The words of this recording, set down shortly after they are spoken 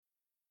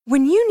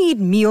When you need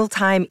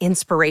mealtime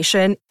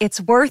inspiration,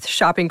 it's worth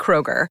shopping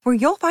Kroger, where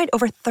you'll find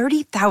over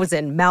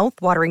 30,000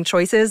 mouth-watering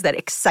choices that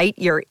excite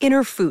your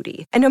inner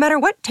foodie. And no matter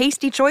what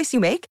tasty choice you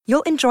make,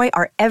 you'll enjoy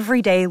our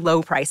everyday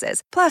low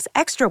prices, plus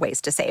extra ways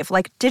to save,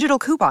 like digital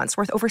coupons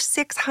worth over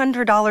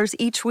 $600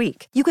 each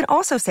week. You can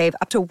also save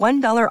up to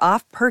 $1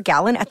 off per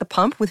gallon at the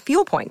pump with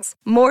fuel points.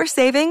 More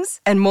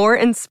savings and more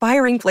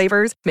inspiring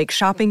flavors make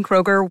shopping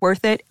Kroger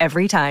worth it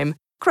every time.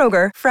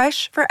 Kroger,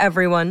 fresh for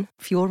everyone.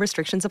 Fuel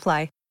restrictions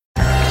apply.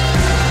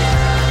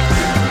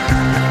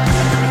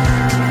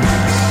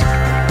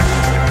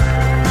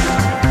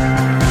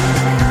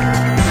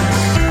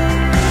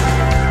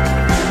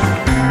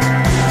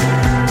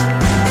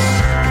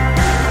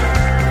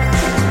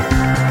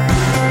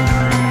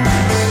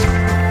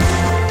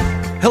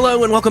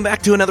 Hello and welcome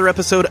back to another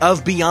episode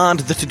of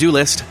Beyond the To-Do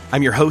List.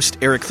 I'm your host,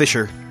 Eric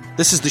Fisher.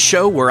 This is the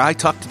show where I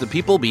talk to the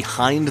people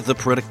behind the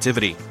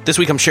productivity. This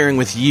week I'm sharing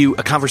with you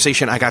a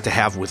conversation I got to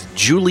have with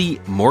Julie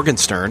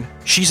Morgenstern.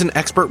 She's an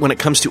expert when it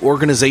comes to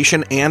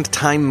organization and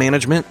time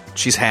management.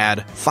 She's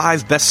had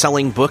 5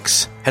 best-selling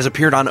books, has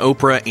appeared on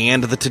Oprah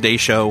and The Today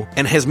Show,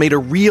 and has made a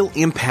real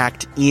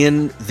impact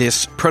in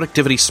this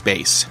productivity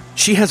space.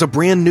 She has a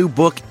brand new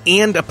book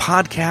and a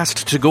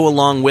podcast to go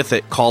along with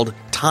it called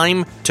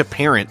Time to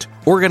Parent,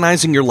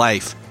 Organizing Your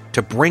Life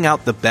to Bring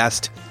Out the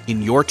Best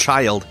in Your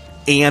Child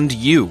and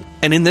You.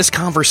 And in this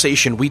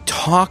conversation, we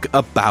talk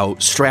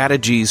about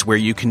strategies where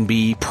you can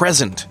be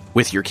present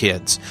with your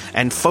kids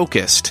and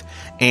focused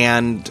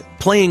and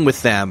playing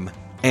with them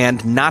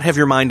and not have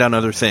your mind on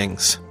other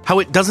things. How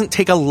it doesn't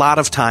take a lot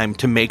of time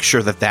to make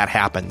sure that that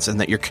happens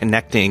and that you're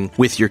connecting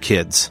with your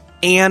kids.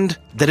 And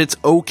that it's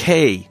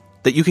okay,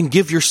 that you can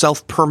give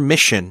yourself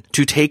permission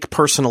to take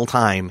personal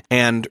time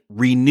and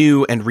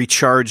renew and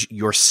recharge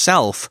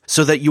yourself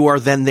so that you are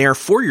then there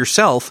for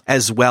yourself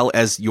as well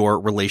as your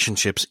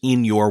relationships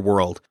in your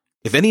world.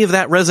 If any of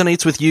that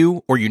resonates with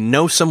you or you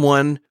know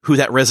someone who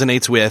that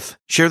resonates with,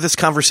 share this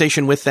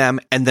conversation with them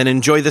and then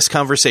enjoy this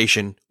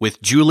conversation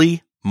with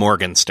Julie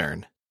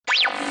Morgenstern.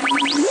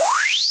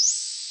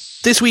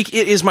 This week,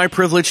 it is my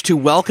privilege to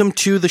welcome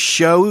to the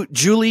show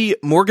Julie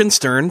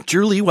Morgenstern.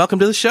 Julie, welcome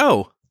to the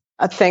show.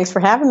 Thanks for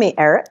having me,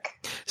 Eric.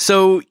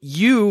 So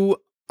you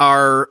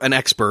are an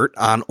expert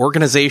on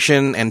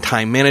organization and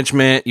time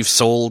management. You've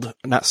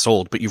not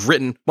sold, but you've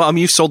written, well, I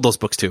mean, you've sold those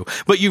books too,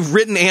 but you've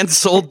written and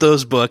sold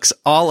those books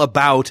all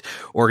about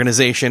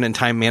organization and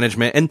time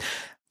management. And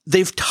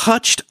they've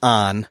touched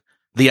on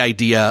the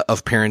idea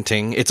of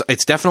parenting.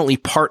 It's definitely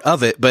part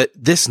of it, but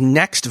this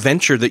next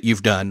venture that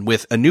you've done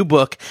with a new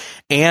book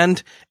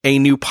and a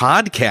new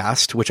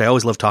podcast, which I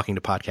always love talking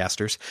to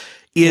podcasters,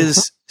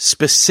 is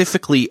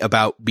specifically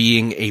about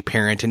being a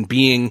parent and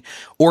being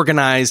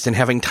organized and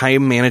having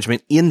time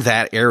management in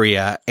that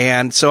area.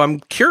 And so I'm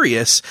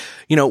curious,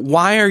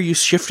 why are you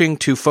shifting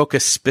to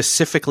focus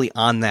specifically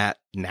on that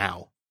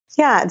now?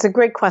 Yeah, it's a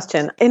great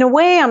question. In a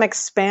way, I'm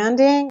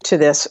expanding to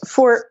this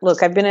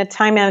look, I've been a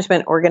time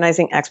management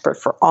organizing expert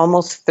for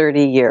almost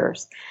 30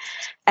 years.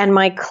 And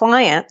my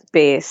client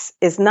base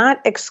is not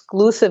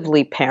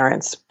exclusively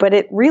parents, but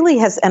it really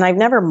has, and I've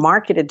never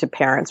marketed to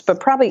parents,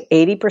 but probably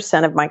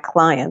 80% of my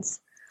clients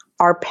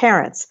are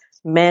parents,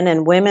 men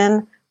and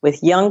women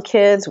with young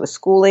kids, with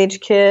school-age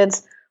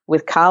kids,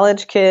 with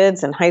college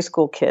kids and high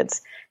school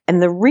kids.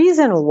 And the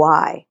reason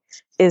why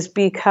is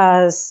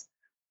because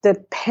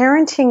the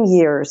parenting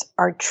years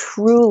are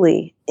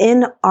truly,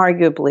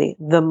 inarguably,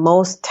 the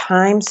most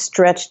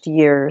time-stretched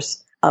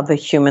years of a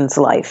human's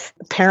life.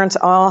 Parents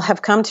all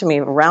have come to me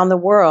around the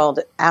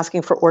world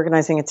asking for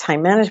organizing and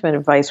time management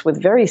advice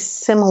with very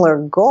similar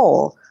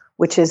goal,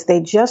 which is they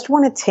just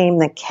want to tame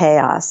the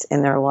chaos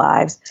in their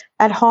lives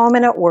at home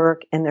and at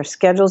work, in their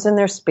schedules and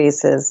their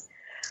spaces,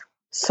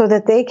 so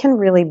that they can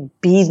really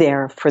be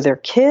there for their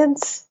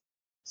kids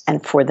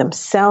and for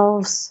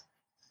themselves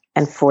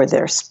and for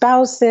their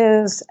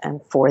spouses and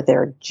for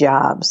their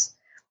jobs.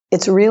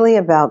 It's really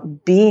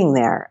about being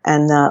there,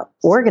 and the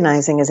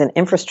organizing is an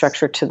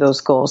infrastructure to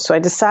those goals. So I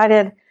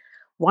decided,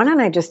 why don't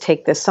I just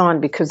take this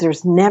on? Because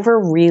there's never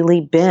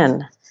really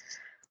been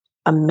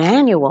a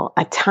manual,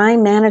 a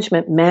time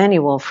management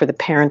manual for the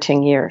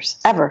parenting years,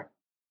 ever.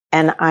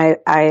 And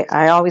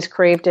I always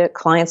craved it.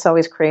 Clients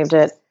always craved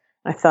it.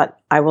 I thought,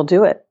 I will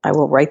do it. I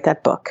will write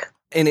that book.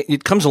 And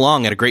it comes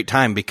along at a great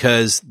time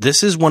because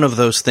this is one of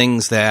those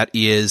things that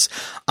is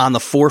on the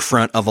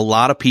forefront of a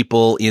lot of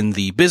people in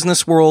the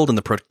business world, in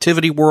the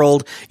productivity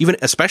world, even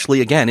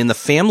especially, again, in the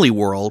family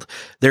world.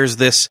 There's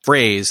this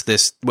phrase,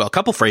 a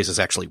couple phrases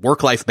actually.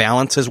 Work-life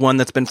balance is one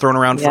that's been thrown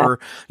around for,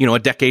 a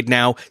decade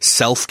now.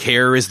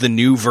 Self-care is the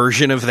new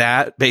version of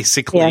that,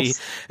 basically.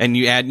 Yes. And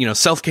you add,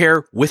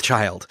 self-care with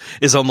child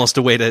is almost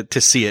a way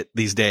to see it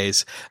these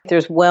days.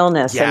 There's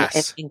wellness.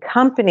 Yes. And in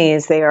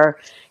companies, they are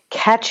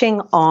catching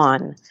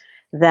on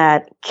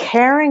that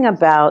caring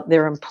about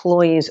their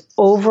employees'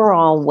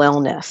 overall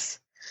wellness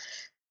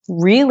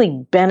really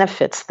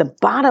benefits the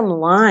bottom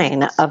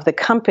line of the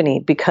company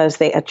because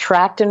they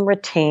attract and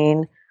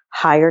retain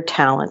higher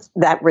talent.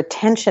 That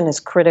retention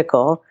is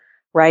critical,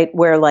 right?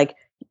 Where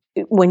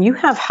when you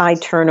have high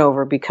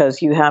turnover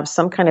because you have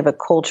some kind of a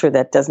culture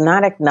that does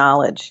not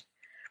acknowledge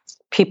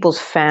people's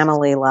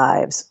family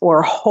lives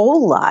or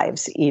whole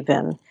lives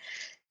even,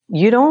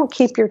 you don't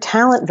keep your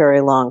talent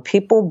very long.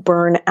 People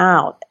burn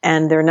out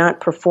and they're not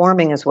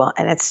performing as well.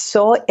 And it's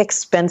so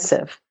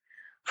expensive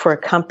for a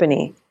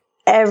company.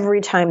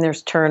 Every time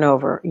there's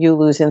turnover, you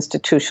lose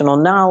institutional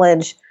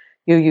knowledge,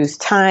 you use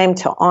time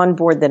to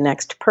onboard the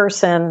next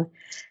person.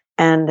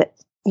 And,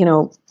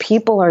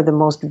 people are the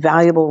most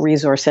valuable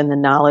resource in the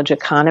knowledge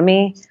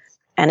economy.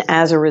 And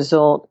as a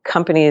result,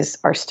 companies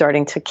are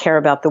starting to care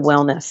about the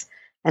wellness.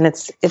 And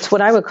it's what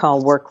I would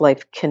call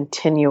work-life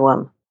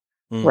continuum,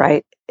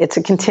 right? It's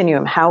a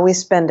continuum. How we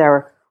spend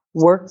our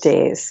work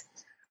days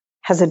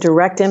has a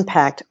direct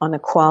impact on the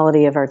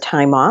quality of our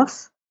time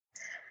off.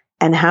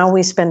 And how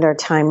we spend our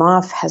time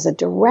off has a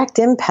direct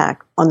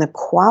impact on the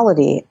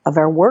quality of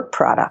our work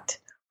product.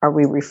 Are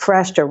we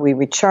refreshed? Are we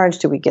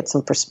recharged? Do we get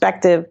some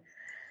perspective?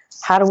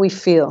 How do we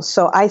feel?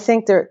 So I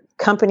think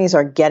companies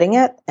are getting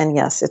it. And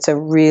yes, it's a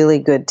really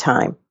good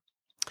time.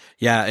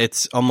 Yeah,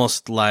 it's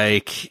almost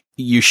like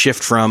you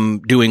shift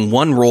from doing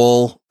one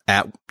role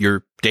at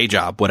your day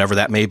job, whatever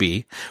that may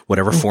be,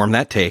 whatever form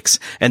that takes.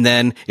 And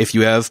then if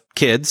you have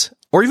kids,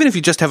 or even if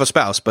you just have a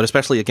spouse, but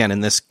especially again in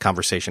this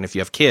conversation, if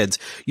you have kids,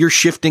 you're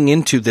shifting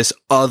into this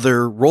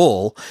other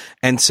role.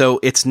 And so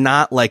it's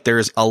not like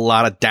there's a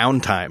lot of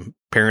downtime.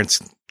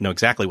 Parents know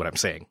exactly what I'm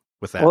saying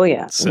with that. Oh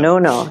yeah. So.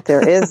 No,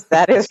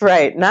 that is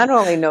right. Not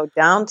only no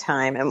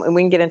downtime, and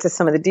we can get into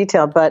some of the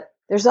detail, but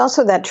there's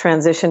also that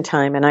transition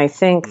time. And I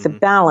think the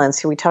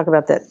balance, we talk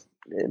about that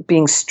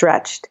being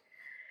stretched.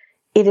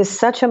 It is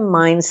such a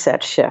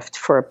mindset shift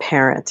for a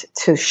parent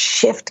to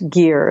shift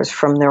gears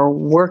from their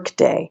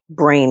workday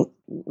brain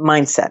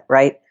mindset,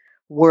 right?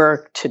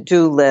 Work,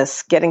 to-do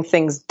lists, getting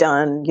things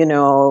done,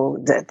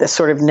 the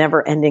sort of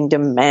never-ending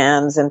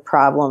demands and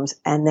problems,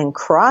 and then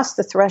cross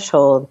the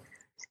threshold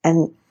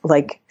and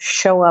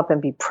show up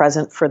and be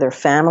present for their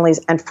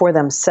families and for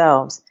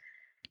themselves.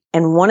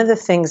 And one of the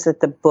things that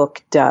the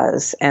book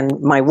does,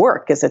 and my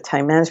work as a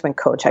time management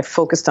coach I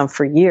focused on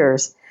for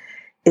years,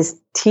 is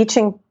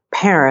teaching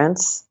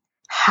parents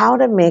how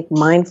to make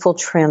mindful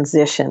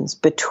transitions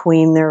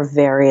between their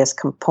various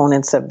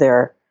components of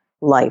their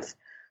life.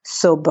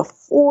 So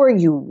before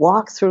you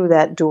walk through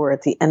that door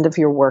at the end of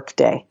your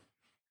workday,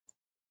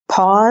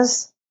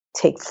 pause,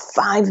 take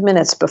 5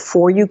 minutes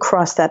before you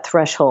cross that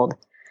threshold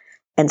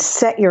and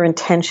set your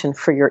intention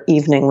for your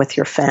evening with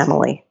your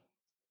family,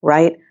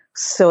 right?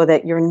 So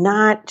that you're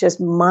not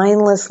just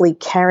mindlessly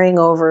carrying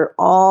over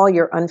all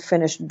your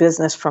unfinished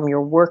business from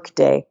your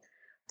workday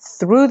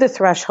through the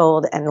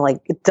threshold and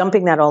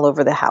dumping that all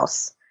over the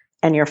house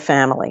and your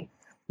family.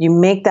 You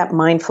make that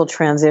mindful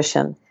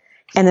transition.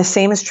 And the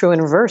same is true in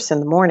reverse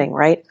in the morning,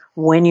 right?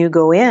 When you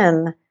go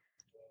in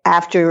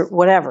after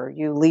whatever,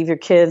 you leave your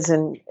kids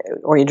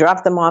or you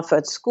drop them off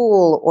at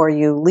school or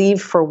you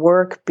leave for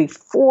work,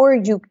 before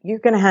you're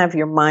going to have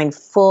your mind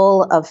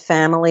full of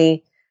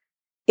family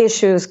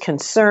issues,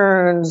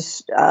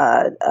 concerns,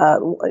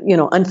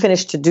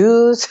 unfinished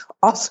to-dos,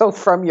 also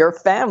from your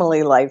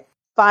family life.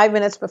 5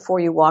 minutes before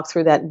you walk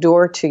through that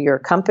door to your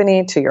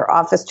company, to your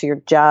office, to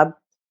your job,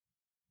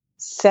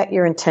 set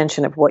your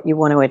intention of what you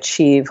want to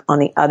achieve on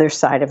the other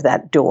side of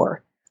that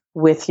door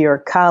with your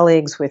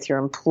colleagues, with your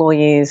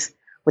employees,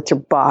 with your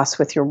boss,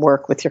 with your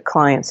work, with your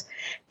clients.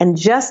 And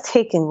just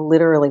taking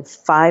literally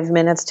 5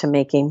 minutes to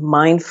make a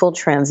mindful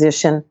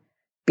transition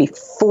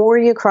before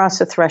you cross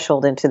the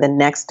threshold into the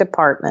next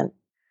department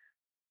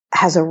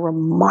has a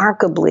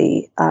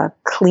remarkably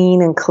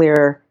clean and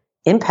clear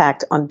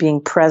impact on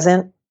being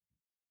present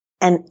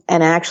and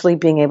actually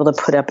being able to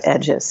put up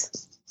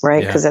edges,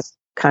 right? Because that's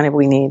kind of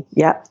we need.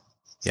 Yeah.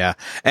 Yeah.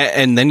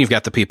 And then you've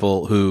got the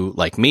people who,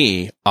 like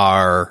me,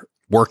 are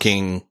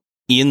working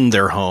in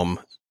their home.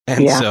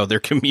 And so their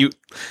commute,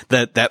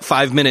 that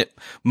 5 minute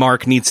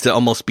mark needs to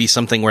almost be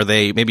something where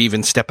they maybe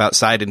even step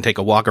outside and take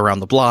a walk around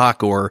the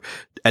block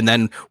and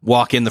then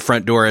walk in the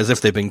front door as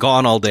if they've been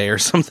gone all day or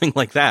something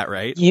like that,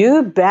 right?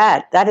 You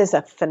bet. That is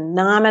a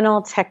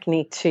phenomenal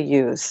technique to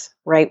use,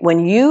 right?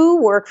 When you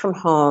work from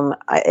home,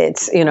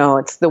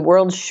 it's the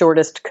world's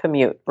shortest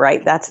commute,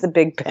 right? That's the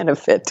big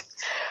benefit.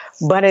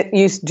 But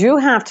you do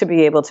have to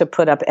be able to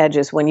put up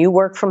edges. When you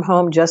work from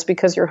home, just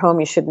because you're home,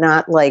 you should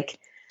not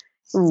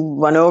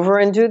run over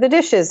and do the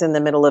dishes in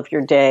the middle of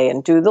your day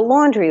and do the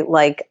laundry.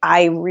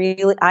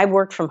 I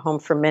worked from home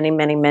for many,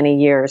 many, many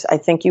years. I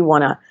think you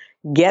want to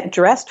get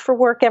dressed for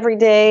work every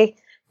day.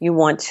 You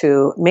want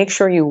to make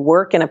sure you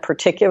work in a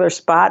particular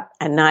spot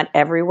and not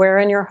everywhere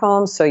in your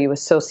home. So you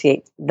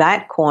associate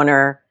that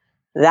corner,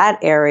 that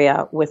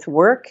area with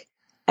work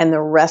and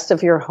the rest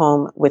of your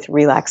home with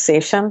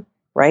relaxation,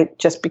 right?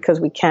 Just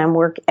because we can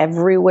work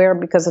everywhere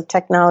because of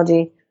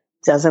technology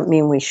doesn't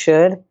mean we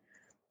should.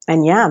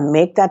 And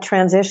make that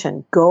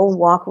transition. Go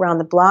walk around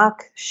the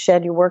block,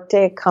 shed your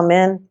workday, come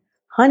in,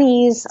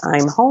 honeys,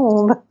 I'm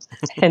home.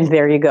 And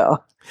there you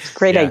go.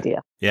 Great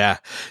idea. Yeah.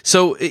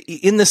 So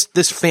in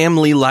this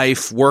family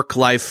life, work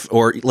life,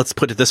 or let's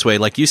put it this way,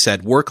 like you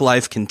said, work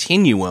life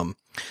continuum,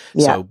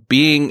 Yeah. So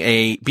being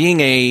a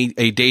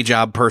day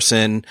job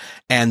person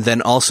and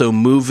then also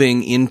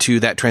moving into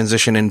that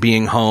transition and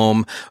being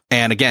home.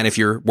 And again, if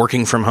you're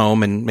working from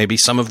home and maybe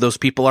some of those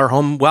people are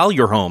home while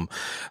you're home,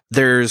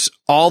 there's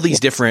all these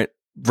different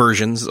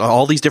versions,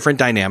 all these different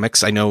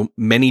dynamics. I know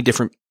many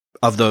different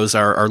of those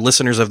are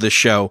listeners of this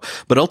show,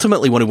 but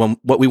ultimately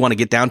what we want to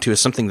get down to is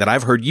something that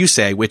I've heard you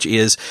say, which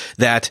is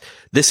that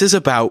this is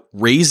about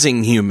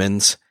raising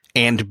humans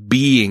and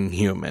being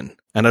human.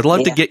 And I'd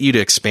love to get you to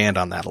expand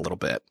on that a little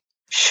bit.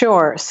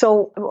 Sure.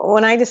 So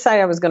when I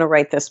decided I was going to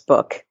write this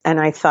book, and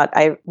I thought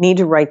I need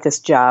to write this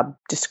job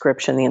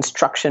description, the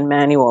instruction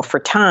manual for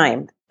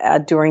time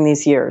during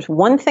these years,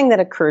 one thing that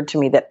occurred to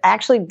me that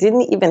actually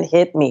didn't even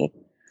hit me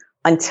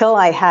until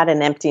I had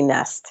an empty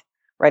nest,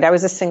 right? I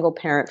was a single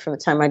parent from the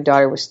time my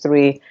daughter was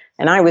 3,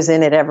 and I was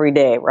in it every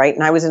day, right?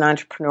 And I was an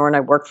entrepreneur, and I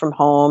worked from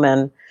home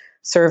and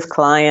served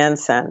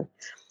clients.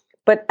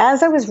 But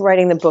as I was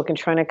writing the book and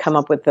trying to come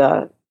up with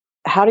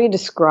how do you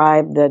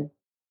describe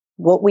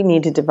what we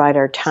need to divide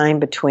our time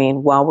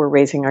between while we're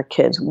raising our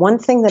kids, one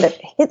thing that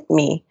it hit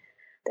me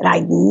that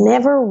I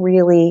never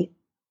really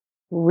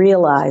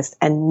realized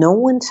and no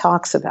one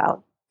talks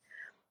about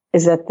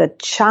is that the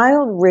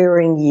child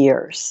rearing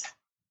years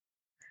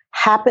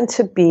happen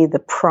to be the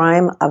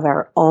prime of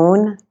our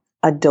own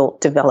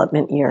adult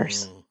development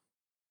years.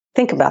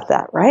 Think about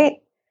that,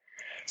 right?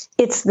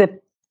 It's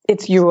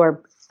you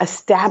are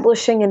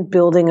establishing and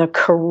building a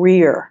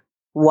career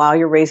while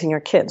you're raising your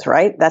kids,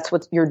 right? That's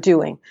what you're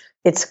doing.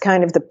 It's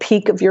kind of the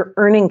peak of your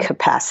earning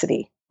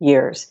capacity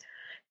years.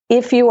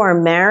 If you are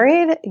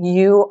married,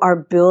 you are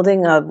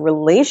building a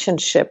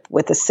relationship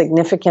with a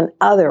significant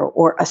other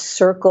or a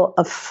circle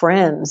of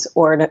friends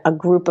or a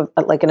group of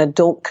like an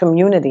adult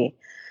community.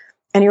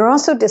 And you're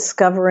also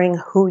discovering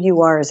who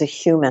you are as a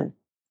human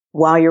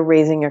while you're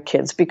raising your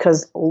kids,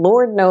 because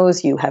Lord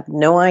knows you have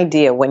no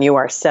idea when you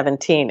are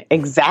 17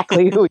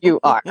 exactly who you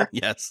are.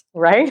 Yes.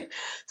 Right?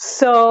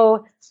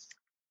 So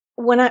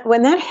when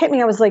that hit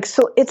me, I was like,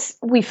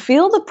 we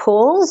feel the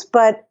pulls,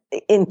 but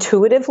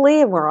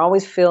intuitively, and we're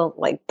always feel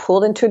like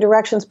pulled in two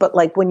directions. But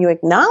like when you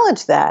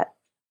acknowledge that,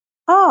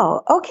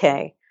 oh,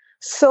 okay.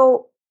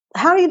 So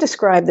how do you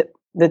describe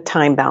the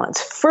time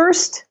balance?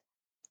 First,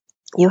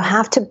 you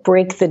have to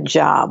break the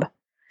job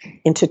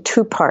into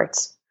 2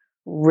 parts,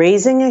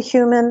 raising a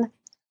human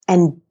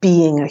and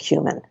being a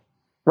human,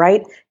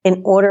 right?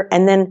 And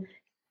then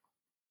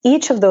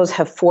each of those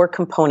have 4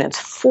 components,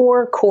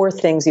 4 core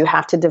things you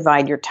have to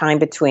divide your time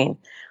between.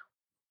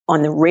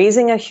 On the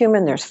raising a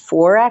human, there's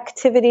 4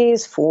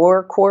 activities,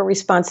 4 core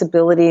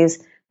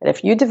responsibilities that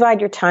if you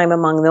divide your time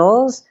among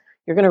those,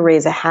 you're going to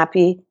raise a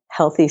happy,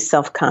 healthy,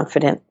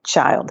 self-confident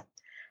child.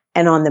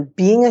 And on the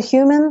being a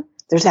human,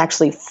 there's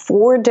actually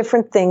 4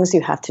 different things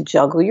you have to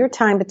juggle your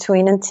time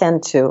between and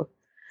tend to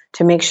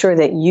make sure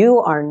that you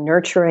are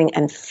nurturing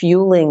and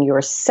fueling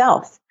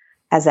yourself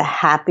as a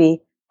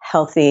happy,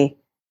 healthy,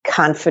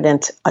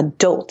 confident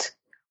adult,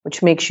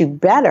 which makes you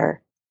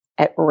better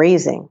at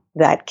raising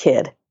that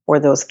kid or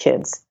those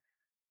kids,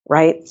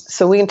 right?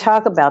 So we can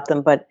talk about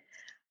them, but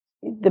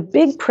the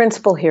big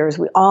principle here is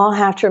we all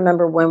have to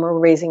remember when we're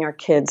raising our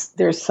kids,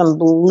 there's some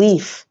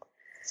belief,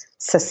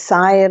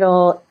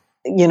 societal,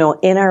 in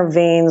our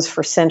veins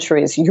for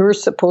centuries, you're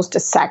supposed to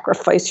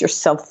sacrifice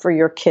yourself for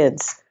your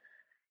kids.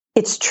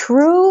 It's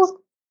true.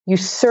 You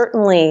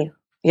certainly,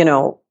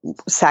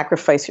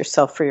 sacrifice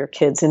yourself for your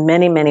kids in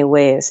many, many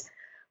ways.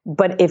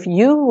 But if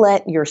you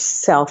let your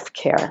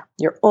self-care,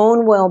 your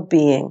own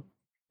well-being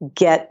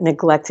get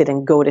neglected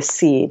and go to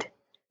seed,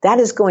 that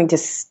is going to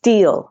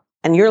steal,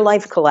 and your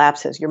life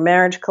collapses, your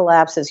marriage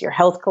collapses, your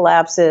health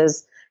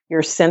collapses,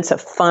 your sense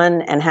of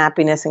fun and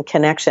happiness and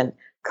connection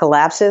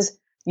collapses.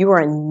 You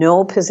are in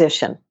no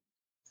position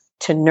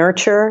to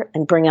nurture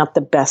and bring out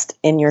the best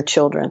in your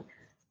children.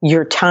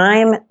 Your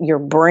time, your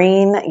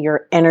brain,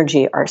 your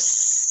energy are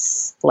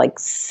like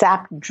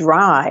sapped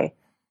dry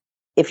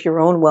if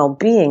your own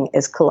well-being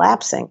is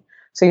collapsing.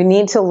 So you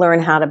need to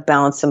learn how to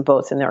balance them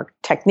both. And there are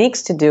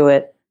techniques to do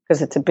it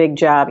because it's a big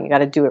job. You got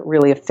to do it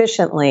really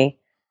efficiently.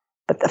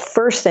 But the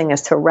first thing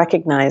is to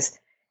recognize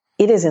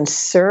it is in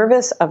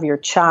service of your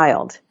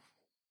child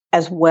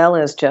as well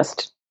as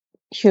just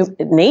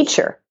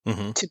nature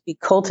to be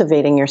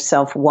cultivating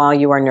yourself while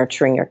you are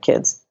nurturing your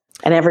kids.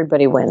 And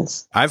everybody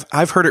wins.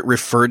 I've heard it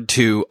referred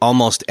to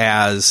almost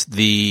as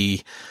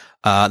the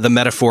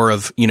metaphor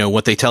of,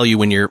 what they tell you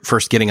when you're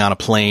first getting on a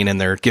plane and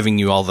they're giving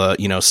you all the,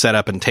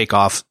 setup and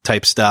takeoff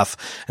type stuff.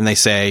 And they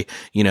say,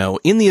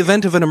 in the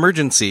event of an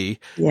emergency,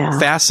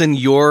 fasten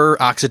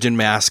your oxygen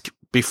mask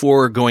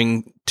before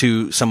going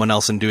to someone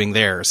else and doing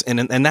theirs. And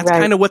that's right.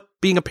 Kind of what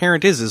being a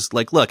parent is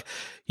like, look,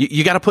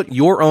 you got to put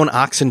your own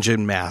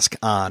oxygen mask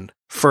on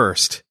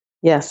first.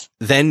 Yes.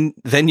 Then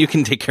you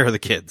can take care of the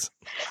kids.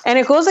 And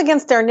it goes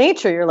against our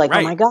nature. You're like,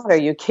 right. Oh my God, are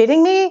you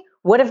kidding me?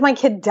 What if my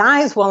kid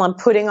dies while I'm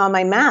putting on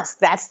my mask?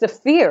 That's the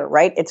fear,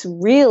 right? It's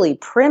really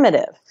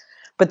primitive.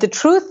 But the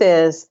truth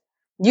is,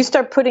 you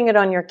start putting it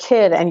on your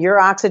kid and your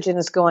oxygen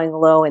is going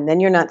low and then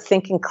you're not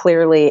thinking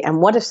clearly.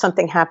 And what if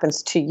something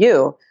happens to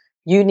you?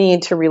 You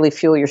need to really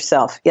fuel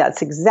yourself. Yeah,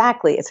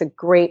 it's a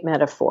great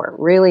metaphor.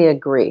 Really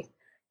agree.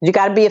 You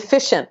got to be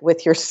efficient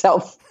with your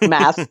self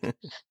mass.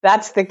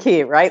 That's the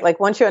key, right? Like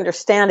once you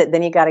understand it,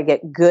 then you got to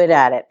get good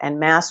at it and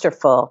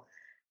masterful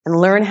and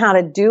learn how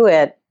to do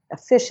it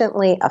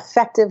efficiently,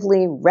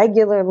 effectively,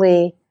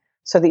 regularly,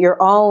 so that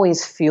you're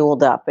always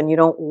fueled up and you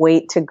don't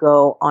wait to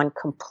go on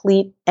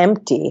complete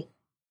empty.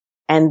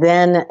 And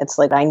then it's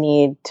like, I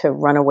need to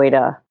run away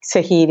to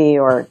Tahiti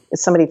or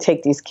somebody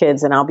take these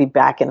kids and I'll be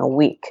back in a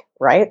week,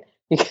 right?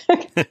 You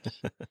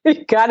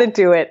got to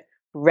do it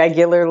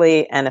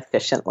regularly and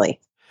efficiently.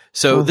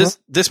 So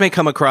this may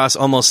come across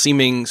almost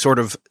seeming sort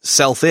of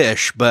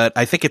selfish, but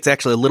I think it's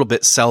actually a little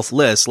bit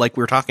selfless, like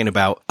we were talking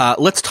about.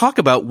 Let's talk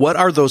about what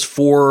are those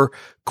 4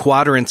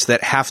 quadrants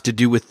that have to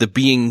do with the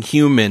being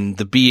human,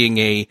 the being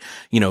a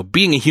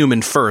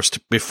human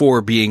first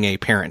before being a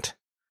parent.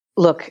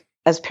 Look,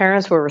 as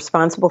parents, we're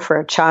responsible for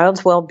our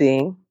child's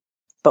well-being,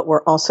 but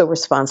we're also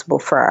responsible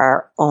for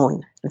our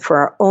own. And for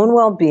our own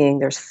well-being,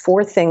 there's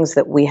 4 things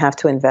that we have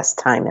to invest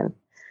time in.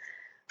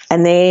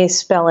 And they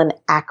spell an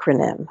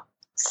acronym.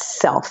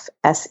 Self,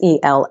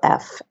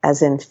 SELF,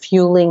 as in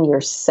fueling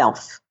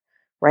yourself,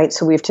 right?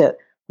 So we have to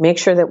make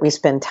sure that we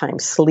spend time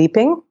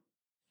sleeping,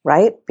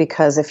 right?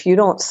 Because if you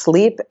don't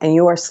sleep and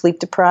you are sleep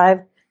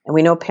deprived, and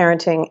we know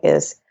parenting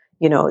is,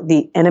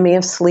 the enemy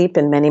of sleep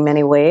in many,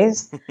 many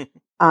ways.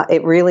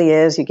 It really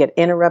is. You get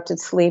interrupted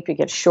sleep, you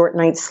get short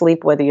night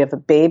sleep, whether you have a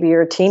baby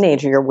or a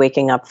teenager you're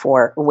waiting up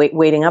for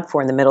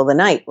in the middle of the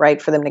night,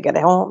 right? For them to get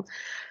home.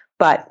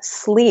 But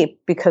sleep,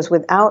 because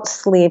without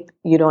sleep,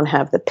 you don't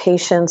have the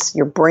patience,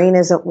 your brain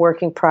isn't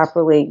working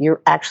properly,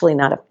 you're actually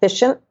not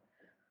efficient,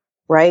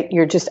 right?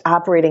 You're just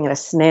operating at a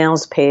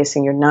snail's pace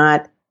and you're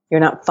not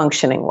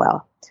functioning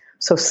well.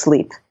 So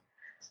sleep,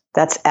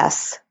 that's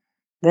S.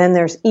 Then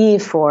there's E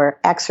for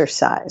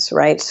exercise,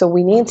 right? So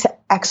we need to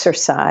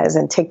exercise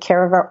and take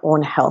care of our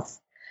own health.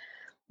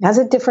 It has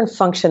a different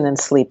function than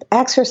sleep.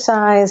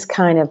 Exercise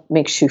kind of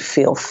makes you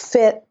feel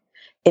fit.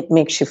 It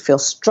makes you feel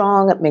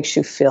strong. It makes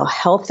you feel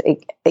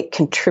healthy. It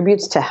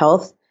contributes to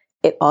health.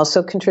 It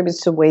also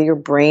contributes to the way your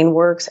brain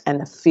works and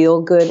the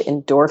feel-good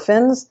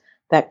endorphins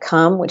that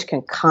come, which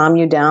can calm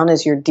you down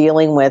as you're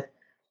dealing with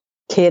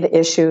kid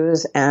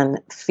issues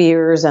and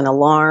fears and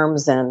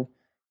alarms and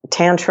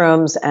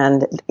tantrums.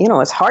 And,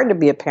 it's hard to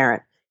be a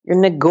parent. You're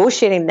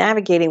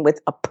navigating with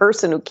a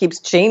person who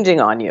keeps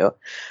changing on you.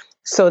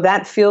 So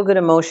that feel-good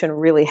emotion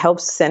really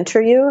helps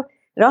center you.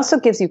 It also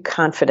gives you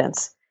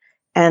confidence.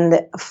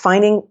 And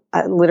finding,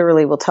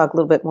 literally, we'll talk a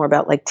little bit more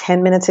about like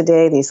 10 minutes a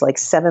day, these like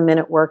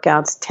 7-minute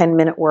workouts,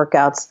 10-minute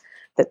workouts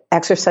that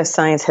exercise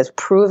science has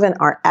proven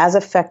are as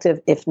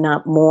effective, if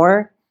not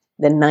more,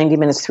 than 90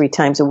 minutes 3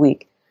 times a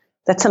week.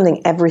 That's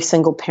something every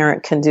single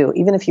parent can do.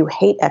 Even if you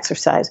hate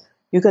exercise,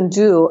 you can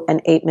do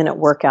an 8-minute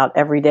workout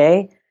every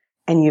day,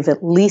 and you've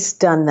at least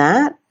done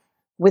that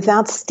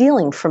without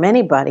stealing from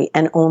anybody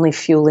and only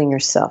fueling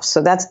yourself.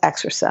 So that's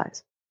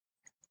exercise.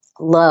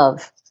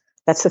 Love.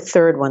 That's the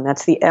third one.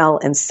 That's the L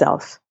in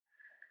self.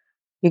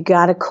 You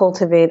got to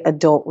cultivate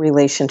adult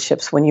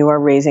relationships when you are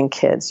raising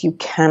kids. You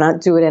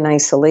cannot do it in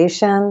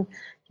isolation.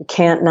 You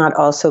can't not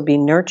also be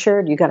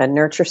nurtured. You got to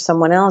nurture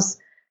someone else.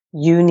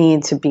 You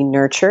need to be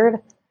nurtured.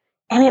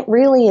 And it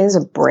really is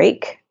a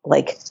break.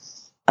 Like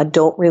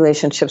adult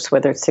relationships,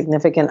 whether it's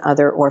significant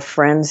other or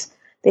friends,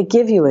 they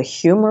give you a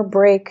humor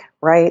break,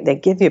 right? They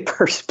give you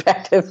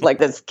perspective. Like,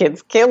 this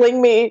kid's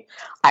killing me.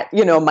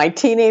 My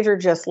teenager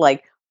just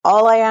like,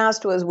 all I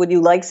asked was, would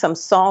you like some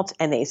salt?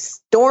 And they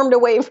stormed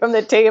away from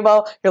the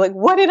table. You're like,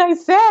 what did I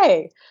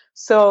say?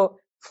 So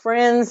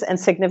friends and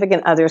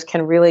significant others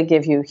can really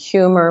give you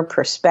humor,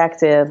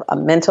 perspective, a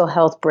mental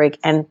health break,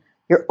 and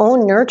your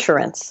own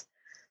nurturance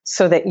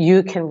so that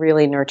you can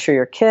really nurture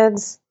your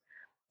kids.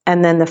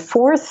 And then the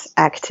 4th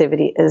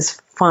activity is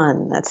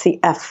fun. That's the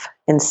F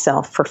in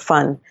self, for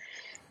fun.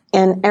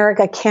 And Eric,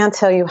 I can't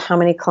tell you how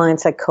many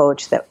clients I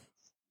coach that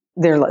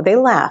they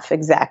laugh.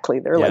 Exactly.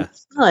 They're like,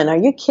 fun. Are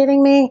you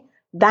kidding me?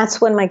 That's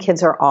when my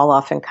kids are all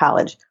off in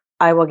college.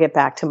 I will get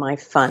back to my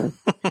fun.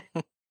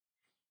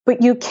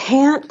 But you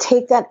can't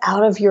take that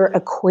out of your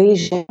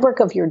equation. The work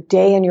of your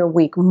day and your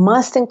week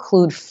must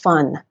include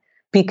fun.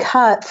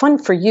 Fun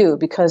for you,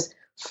 because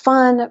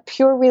fun,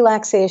 pure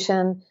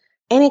relaxation,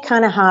 any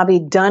kind of hobby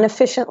done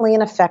efficiently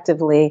and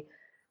effectively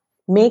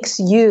makes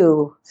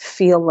you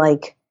feel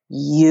like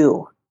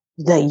you,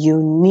 the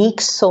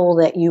unique soul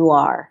that you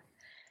are.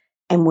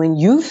 And when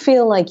you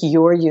feel like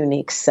your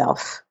unique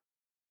self,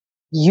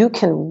 you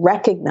can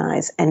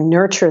recognize and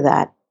nurture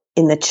that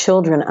in the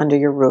children under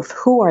your roof.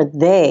 Who are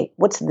they?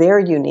 What's their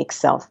unique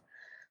self?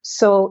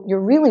 So you're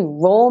really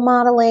role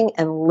modeling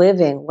and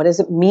living what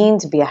does it mean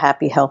to be a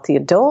happy, healthy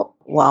adult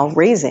while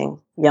raising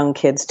young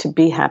kids to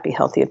be happy,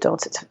 healthy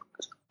adults.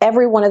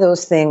 Every one of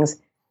those things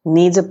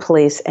needs a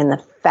place in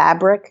the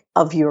fabric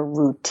of your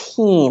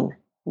routine,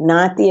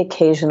 not the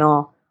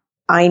occasional,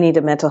 I need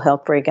a mental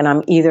health break and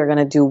I'm either going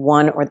to do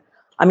one or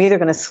I'm either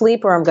going to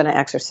sleep or I'm going to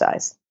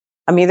exercise.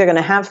 I'm either going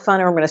to have fun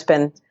or I'm going to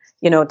spend,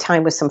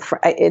 time with some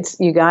friends.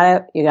 You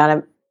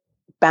gotta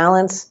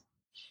balance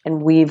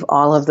and weave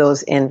all of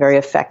those in very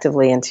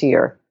effectively into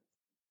your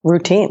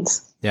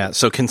routines. Yeah.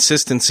 So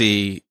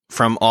consistency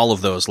from all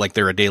of those, like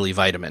they're a daily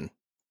vitamin.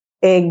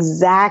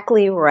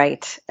 Exactly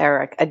right,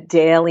 Eric. A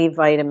daily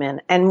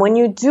vitamin. And when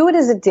you do it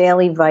as a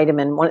daily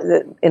vitamin,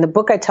 in the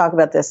book I talk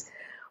about this,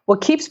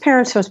 what keeps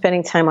parents from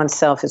spending time on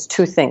self is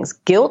two things.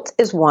 Guilt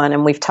is one,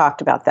 and we've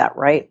talked about that,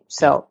 right?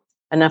 So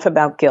enough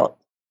about guilt.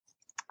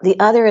 The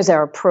other is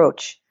our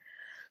approach.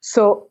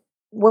 So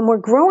when we're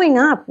growing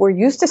up, we're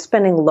used to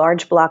spending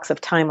large blocks of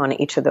time on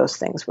each of those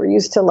things. We're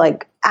used to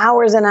like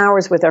hours and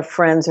hours with our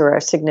friends or our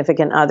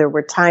significant other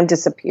where time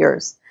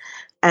disappears.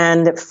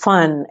 And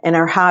fun and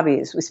our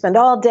hobbies. We spend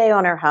all day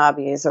on our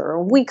hobbies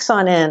or weeks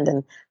on end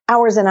and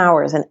hours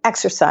and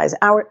exercise.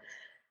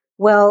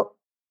 Well,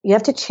 you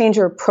have to change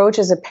your approach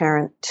as a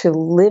parent to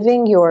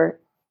living your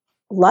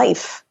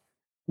life,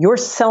 your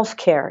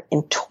self-care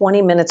in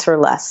 20 minutes or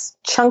less,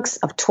 chunks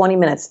of 20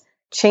 minutes.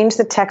 Change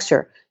the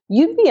texture.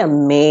 You'd be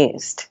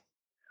amazed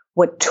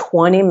what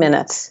 20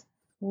 minutes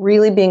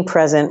really being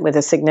present with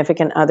a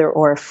significant other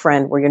or a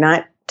friend where you're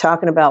not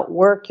talking about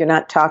work, you're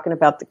not talking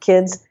about the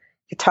kids,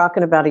 you're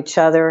talking about each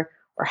other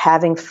or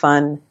having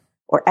fun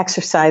or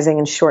exercising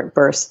in short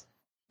bursts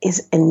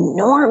is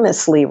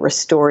enormously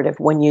restorative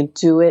when you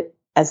do it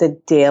as a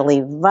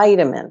daily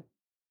vitamin,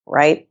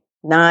 right?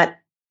 Not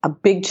a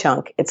big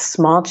chunk. It's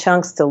small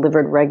chunks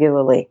delivered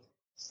regularly.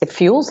 It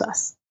fuels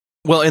us.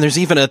 Well, and there's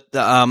even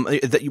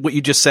what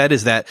you just said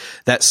is that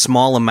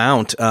small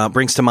amount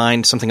brings to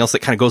mind something else that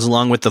kind of goes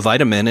along with the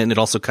vitamin, and it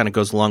also kind of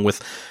goes along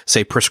with,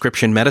 say,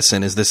 prescription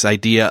medicine, is this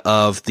idea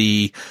of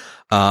the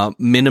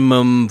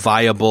minimum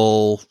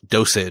viable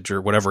dosage or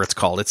whatever it's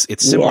called. It's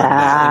similar to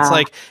that. It's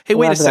like, hey,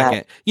 wait a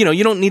second. That.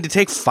 You don't need to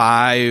take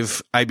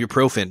 5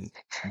 ibuprofen.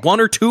 1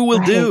 or 2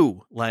 will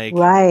do. Like,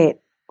 right.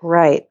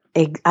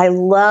 I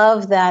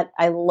love that.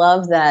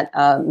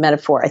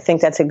 Metaphor. I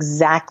think that's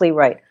exactly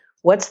right.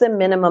 What's the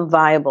minimum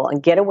viable?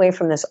 And get away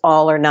from this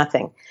all or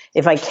nothing.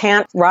 If I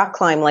can't rock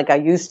climb like I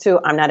used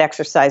to, I'm not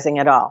exercising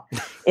at all.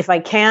 If I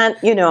can't,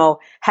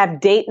 have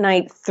date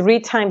night 3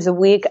 times a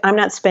week, I'm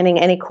not spending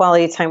any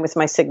quality time with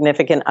my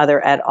significant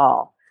other at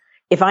all.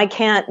 If I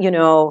can't,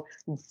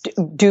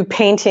 do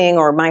painting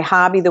or my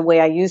hobby the way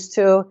I used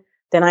to,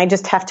 then I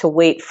just have to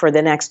wait for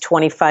the next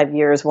 25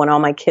 years when all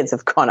my kids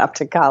have gone up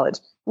to college.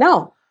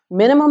 No,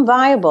 minimum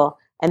viable.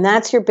 And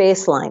that's your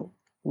baseline.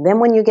 Then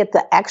when you get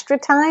the extra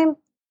time,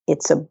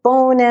 it's a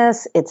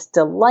bonus, it's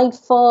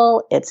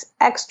delightful, it's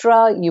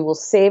extra, you will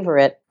savor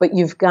it, but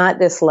you've got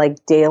this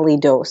like daily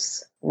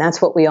dose. And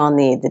that's what we all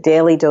need, the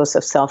daily dose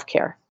of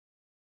self-care.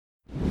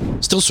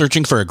 Still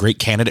searching for a great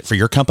candidate for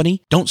your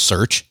company? Don't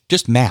search,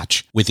 just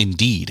match with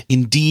Indeed.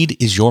 Indeed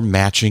is your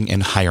matching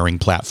and hiring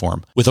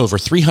platform. With over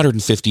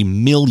 350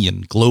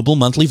 million global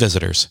monthly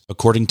visitors,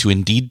 according to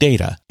Indeed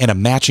data, and a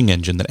matching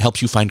engine that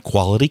helps you find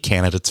quality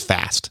candidates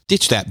fast.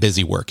 Ditch that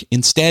busy work.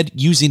 Instead,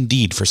 use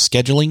Indeed for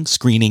scheduling,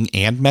 screening,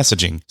 and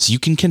messaging so you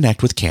can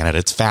connect with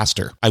candidates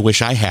faster. I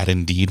wish I had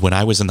Indeed when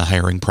I was in the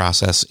hiring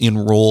process in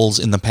roles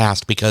in the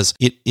past because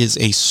it is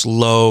a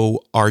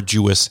slow,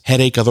 arduous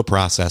headache of a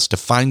process to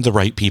find the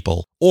right people.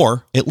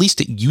 Or, at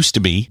least it used to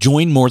be,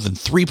 join more than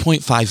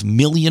 3.5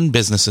 million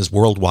businesses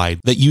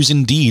worldwide that use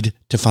Indeed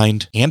to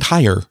find and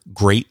hire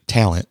great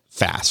talent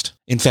fast.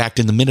 In fact,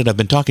 in the minute I've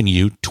been talking to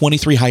you,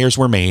 23 hires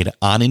were made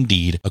on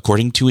Indeed,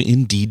 according to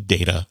Indeed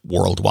data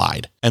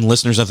worldwide. And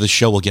listeners of this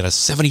show will get a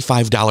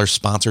 $75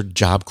 sponsored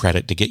job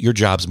credit to get your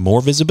jobs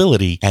more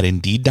visibility at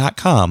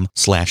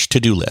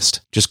Indeed.com/to-do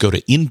list. Just go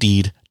to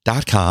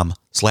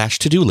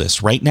Indeed.com/to-do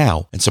list right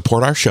now and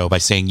support our show by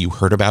saying you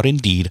heard about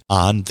Indeed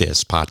on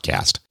this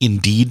podcast.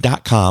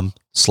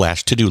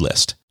 Indeed.com/to-do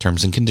list.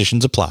 Terms and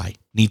conditions apply.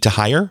 Need to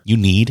hire? You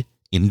need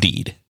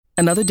Indeed.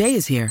 Another day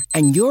is here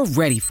and you're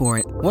ready for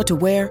it. What to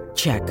wear?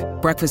 Check.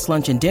 Breakfast,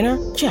 lunch, and dinner?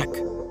 Check.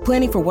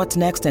 Planning for what's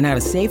next and how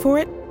to save for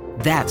it?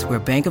 That's where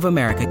Bank of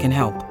America can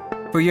help.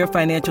 For your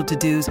financial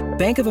to-dos,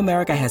 Bank of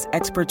America has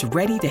experts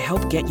ready to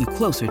help get you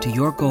closer to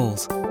your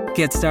goals.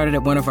 Get started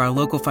at one of our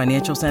local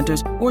financial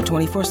centers or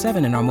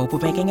 24/7 in our mobile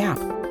banking app.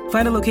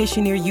 Find a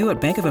location near you at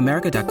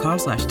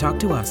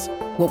bankofamerica.com/talktous.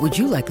 What would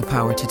you like the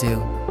power to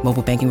do?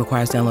 Mobile banking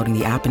requires downloading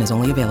the app and is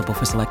only available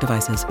for select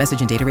devices. Message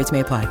and data rates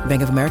may apply.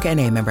 Bank of America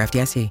N.A., member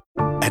FDIC.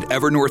 At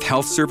Evernorth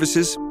Health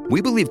Services,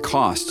 we believe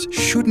costs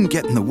shouldn't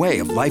get in the way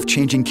of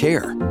life-changing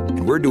care.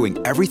 And we're doing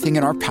everything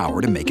in our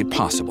power to make it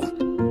possible.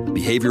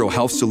 Behavioral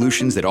health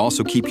solutions that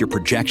also keep your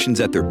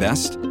projections at their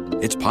best?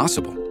 It's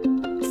possible.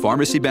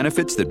 Pharmacy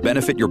benefits that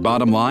benefit your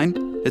bottom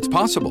line? It's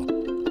possible.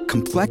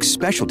 Complex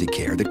specialty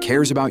care that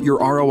cares about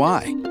your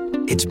ROI?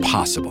 It's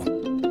possible.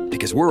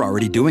 Because we're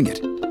already doing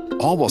it.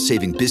 All while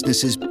saving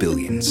businesses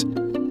billions.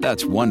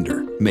 That's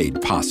Wonder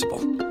made possible.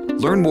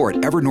 Learn more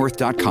at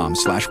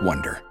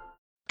evernorth.com/wonder.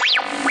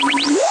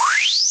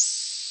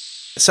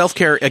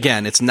 Self-care,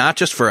 again, it's not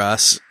just for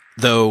us,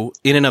 though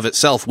in and of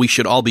itself, we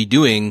should all be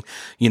doing,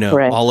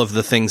 right, all of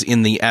the things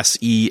in the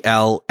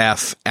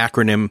SELF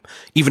acronym,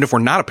 even if we're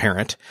not a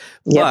parent.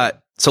 Yep.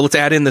 But so let's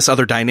add in this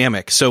other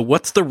dynamic. So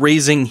what's the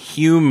raising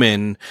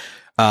human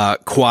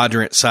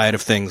quadrant side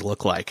of things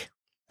look like?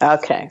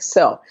 Okay.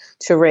 So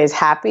to raise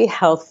happy,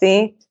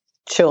 healthy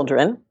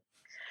children,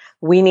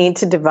 we need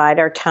to divide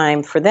our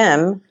time for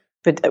them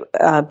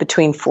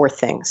between four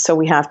things. So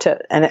we have to,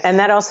 and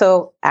that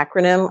also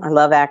acronym. I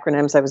love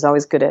acronyms. I was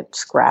always good at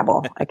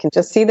Scrabble. I can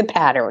just see the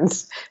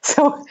patterns.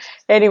 So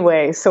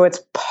anyway, so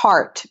it's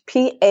PART,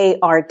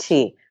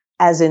 P-A-R-T,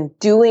 as in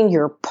doing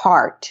your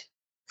part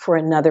for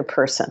another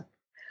person.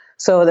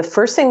 So the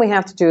first thing we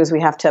have to do is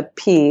we have to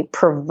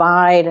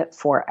provide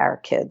for our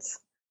kids,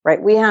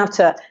 right? We have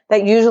to,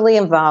 that usually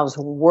involves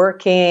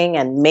working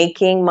and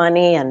making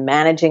money and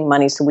managing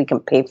money so we can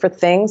pay for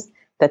things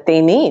that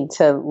they need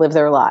to live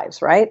their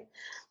lives, right?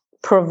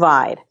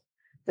 Provide.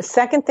 The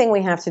second thing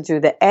we have to do,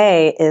 the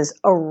A, is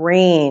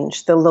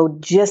arrange the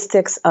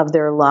logistics of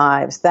their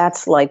lives.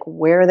 That's like,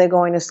 where are they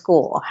going to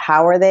school?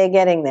 How are they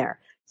getting there?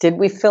 Did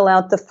we fill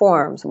out the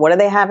forms? What are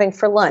they having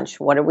for lunch?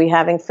 What are we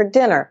having for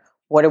dinner?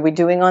 What are we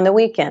doing on the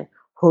weekend?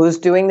 Who's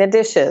doing the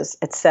dishes,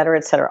 et cetera,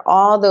 et cetera.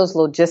 All those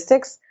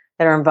logistics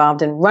that are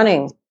involved in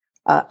running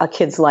a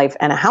kid's life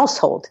and a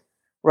household,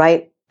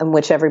 right, in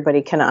which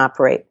everybody can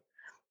operate.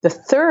 The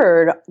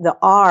third, the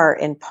R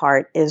in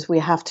part, is we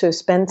have to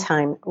spend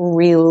time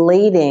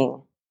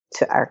relating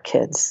to our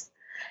kids.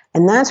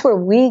 And that's where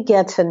we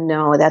get to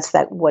know, that's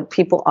that what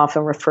people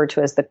often refer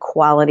to as the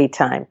quality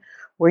time,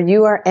 where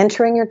you are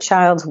entering your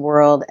child's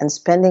world and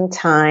spending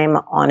time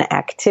on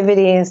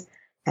activities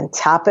and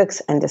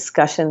topics and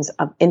discussions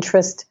of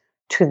interest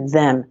to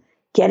them,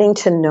 getting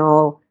to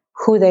know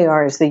who they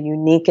are as the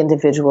unique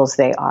individuals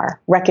they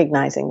are,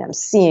 recognizing them,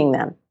 seeing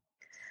them.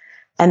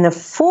 And the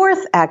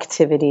fourth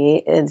activity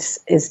is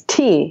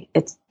T.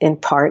 It's in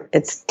part,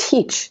 it's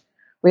teach.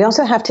 We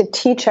also have to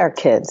teach our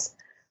kids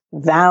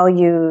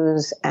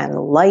values and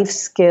life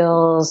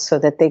skills so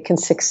that they can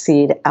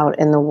succeed out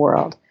in the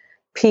world.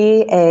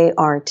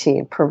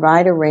 PART,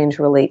 provide, arrange,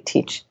 relate,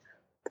 teach.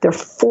 They're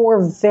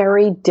four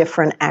very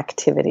different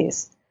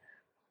activities.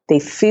 They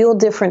feel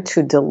different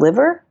to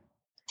deliver,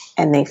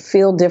 and they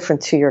feel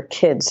different to your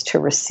kids to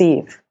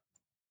receive,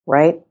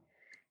 right?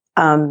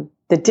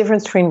 The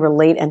difference between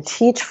relate and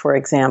teach, for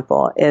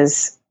example,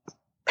 is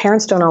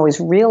parents don't always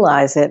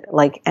realize it.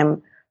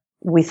 And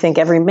we think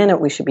every minute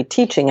we should be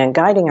teaching and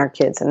guiding our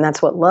kids, and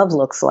that's what love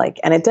looks like.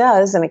 And it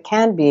does, and it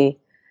can be.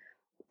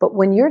 But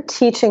when you're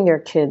teaching your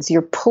kids,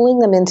 you're pulling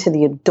them into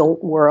the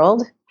adult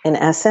world, in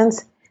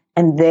essence,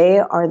 and they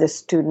are the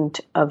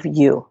student of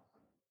you.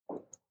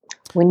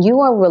 When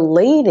you are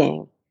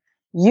relating,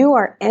 you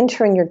are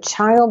entering your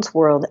child's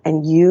world,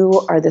 and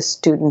you are the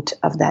student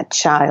of that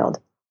child.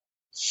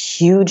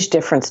 Huge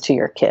difference to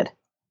your kid.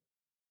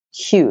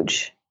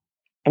 Huge.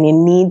 And you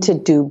need to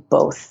do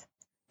both.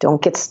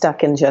 Don't get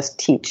stuck in just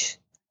teach,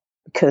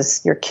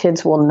 because your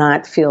kids will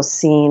not feel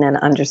seen and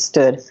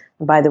understood.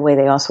 And by the way,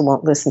 they also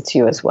won't listen to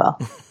you as well.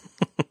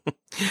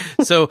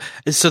 So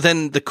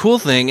then the cool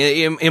thing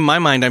in my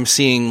mind, I'm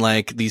seeing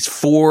like these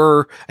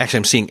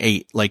I'm seeing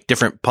 8 like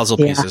different puzzle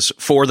pieces,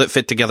 4 that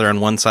fit together on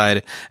one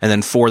side and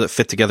then 4 that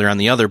fit together on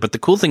the other. But the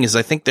cool thing is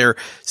I think they're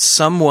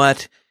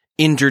somewhat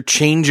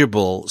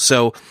interchangeable.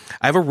 So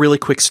I have a really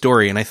quick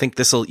story, and I think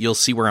you'll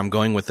see where I'm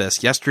going with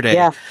this.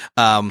 Yesterday,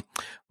 so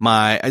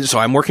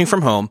I'm working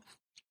from home.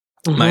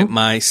 Mm-hmm.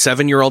 My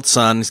 7-year-old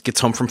son gets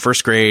home from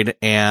first grade,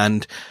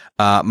 and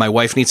my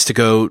wife needs to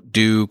go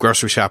do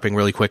grocery shopping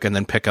really quick and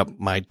then pick up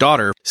my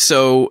daughter.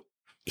 So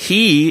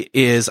he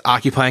is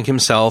occupying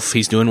himself.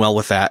 He's doing well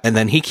with that. And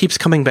then he keeps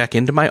coming back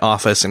into my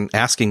office and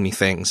asking me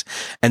things.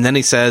 And then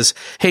he says,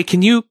 "Hey,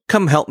 can you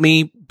come help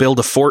me build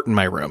a fort in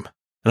my room?"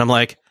 And I'm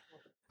like,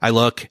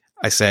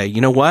 I say,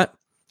 you know what?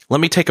 Let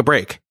me take a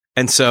break.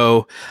 And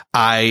so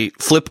I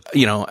flip,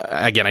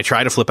 again, I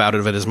try to flip out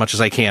of it as much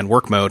as I can,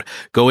 work mode,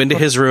 go into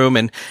his room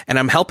and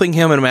I'm helping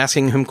him and I'm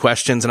asking him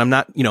questions, and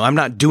I'm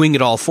not doing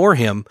it all for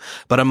him,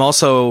 but I'm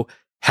also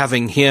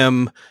having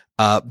him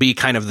be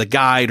kind of the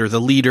guide or the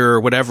leader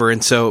or whatever.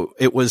 And so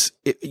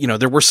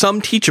there were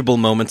some teachable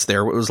moments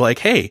there where it was like,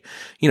 hey,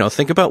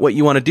 think about what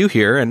you want to do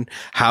here and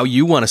how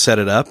you want to set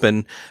it up.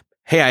 And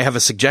hey, I have a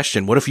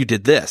suggestion. What if you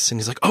did this? And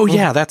he's like, oh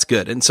yeah, that's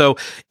good. And so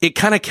it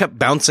kind of kept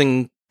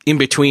bouncing in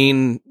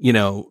between,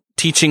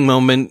 teaching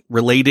moment,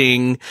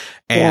 relating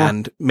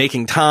and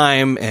making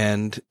time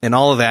and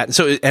all of that.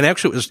 So, and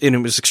actually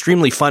it was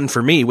extremely fun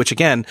for me, which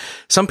again,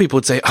 some people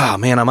would say, oh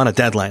man, I'm on a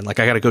deadline. Like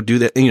I got to go do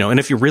that, and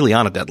if you're really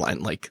on a deadline,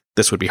 like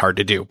this would be hard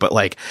to do, but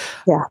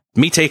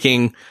me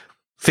taking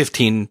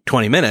 15,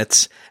 20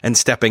 minutes and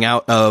stepping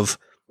out of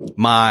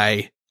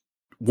my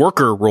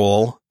worker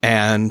role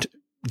and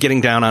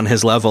getting down on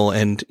his level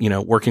and,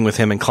 working with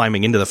him and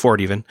climbing into the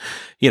fort even,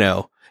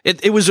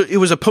 it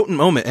was a potent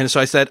moment. And so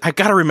I said, I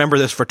got to remember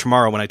this for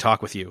tomorrow when I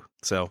talk with you.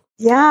 So.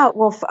 Yeah.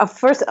 Well,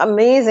 first,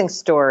 amazing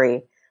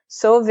story.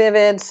 So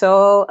vivid,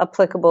 so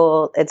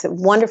applicable. It's a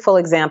wonderful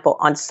example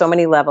on so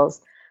many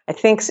levels. I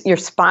think you're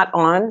spot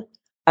on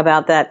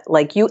about that.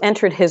 Like you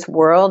entered his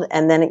world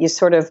and then you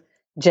sort of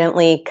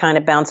gently kind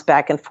of bounce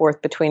back and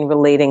forth between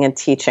relating and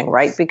teaching,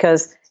 right?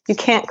 Because you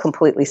can't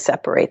completely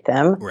separate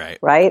them.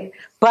 Right.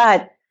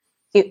 But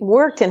it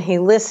worked, and he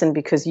listened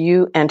because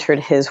you entered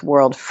his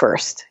world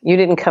first. You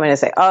didn't come in and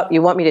say, "Oh,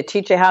 you want me to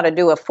teach you how to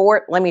do a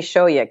fort? Let me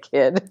show you,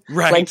 kid."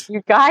 Right. Like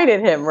you guided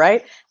him,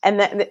 right?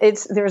 And that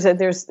there's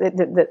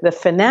the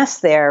finesse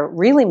there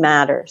really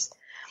matters.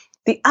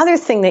 The other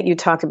thing that you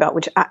talked about,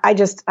 which I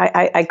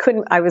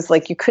couldn't, I was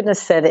like, you couldn't have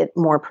said it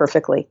more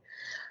perfectly.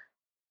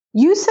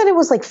 You said it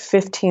was like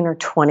 15 or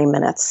 20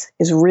 minutes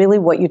is really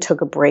what you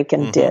took a break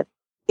and did.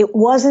 It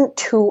wasn't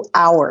 2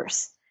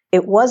 hours.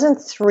 It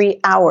wasn't 3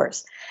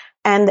 hours.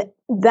 And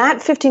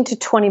that 15 to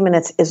 20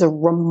 minutes is a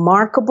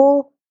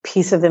remarkable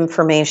piece of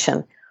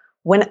information.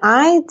 When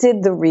I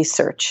did the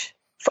research,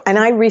 and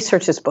I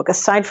researched this book,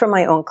 aside from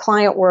my own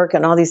client work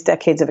and all these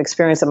decades of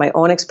experience and my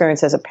own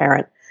experience as a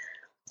parent,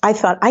 I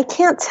thought, I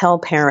can't tell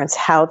parents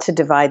how to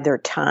divide their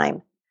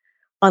time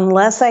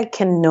unless I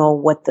can know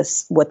what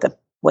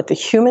the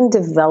human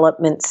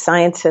development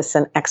scientists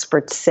and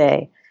experts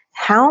say.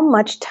 How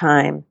much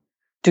time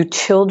do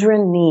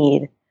children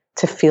need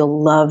to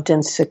feel loved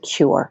and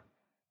secure?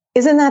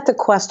 Isn't that the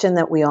question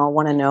that we all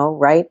want to know,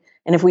 right?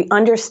 And if we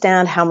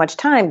understand how much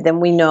time,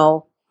 then we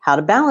know how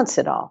to balance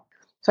it all.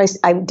 So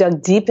I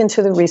dug deep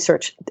into the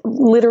research,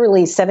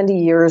 literally 70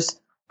 years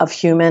of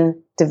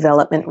human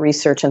development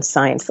research and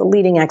science, the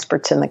leading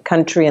experts in the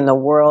country and the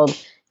world.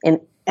 And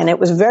it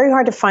was very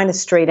hard to find a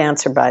straight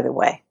answer, by the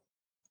way.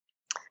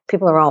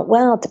 People are all,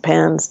 well, it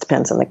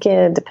depends on the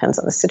kid, depends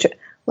on the situation.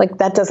 Like,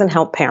 that doesn't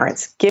help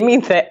parents. Give me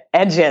the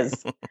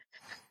edges.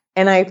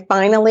 And I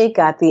finally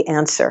got the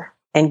answer.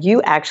 And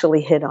you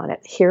actually hit on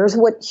it. Here's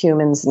what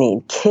humans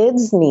need.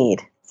 Kids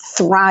need,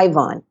 thrive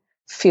on,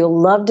 feel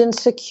loved and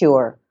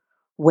secure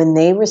when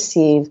they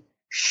receive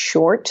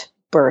short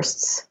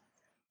bursts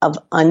of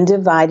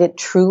undivided,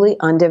 truly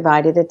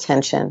undivided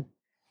attention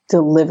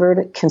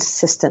delivered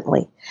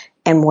consistently.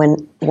 And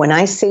when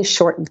I say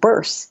short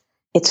bursts,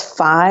 it's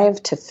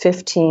 5 to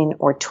 15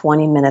 or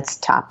 20 minutes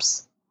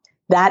tops.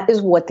 That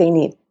is what they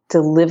need,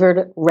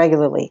 delivered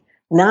regularly.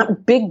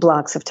 Not big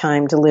blocks of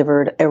time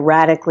delivered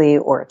erratically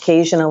or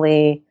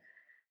occasionally,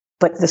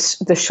 but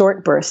the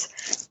short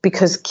bursts,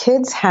 because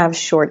kids have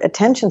short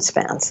attention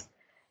spans.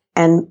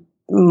 And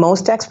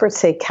most experts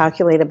say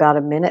calculate about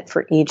a minute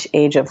for each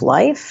age of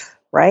life,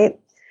 right?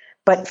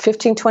 But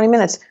 15, 20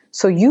 minutes.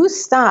 So you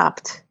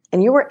stopped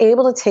and you were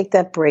able to take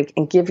that break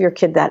and give your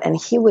kid that. And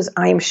he was,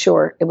 I'm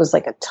sure, it was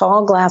like a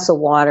tall glass of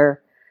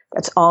water.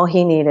 That's all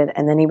he needed.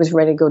 And then he was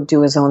ready to go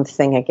do his own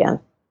thing again.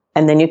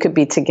 And then you could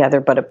be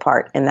together but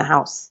apart in the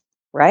house,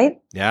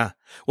 right? Yeah.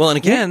 Well, and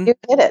again, you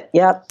did it.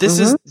 Yep.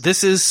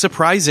 This is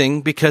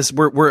surprising because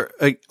we're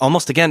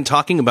almost again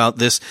talking about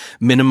this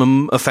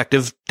minimum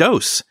effective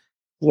dose.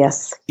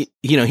 Yes.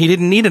 You know, he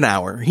didn't need an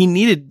hour. He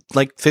needed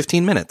like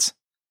 15 minutes.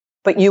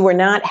 But you were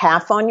not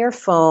half on your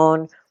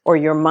phone or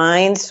your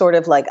mind sort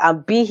of like, I'll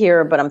be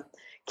here, but I'm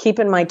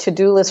keeping my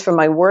to-do list for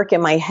my work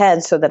in my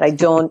head so that I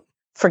don't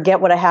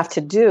forget what I have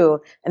to do.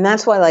 And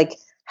that's why, like,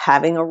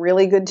 having a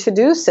really good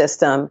to-do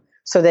system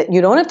so that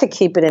you don't have to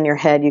keep it in your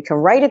head. You can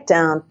write it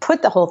down,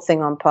 put the whole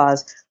thing on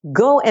pause,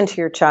 go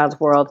into your child's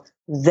world,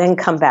 then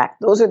come back.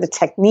 Those are the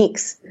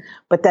techniques.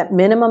 But that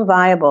minimum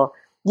viable,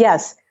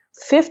 yes,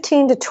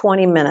 15 to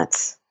 20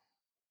 minutes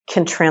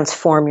can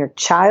transform your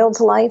child's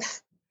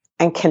life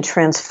and can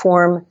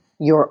transform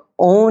your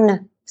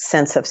own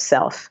sense of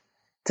self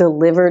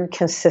delivered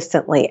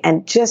consistently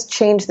and just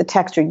change the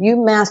texture.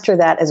 You master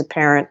that as a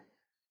parent.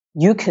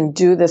 You can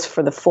do this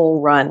for the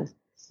full run.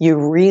 You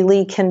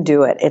really can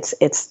do it.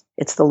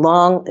 It's the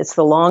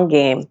long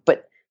game,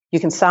 but you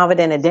can solve it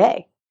in a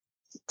day.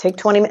 Take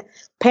 20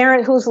 minutes.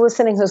 Parent who's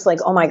listening, who's like,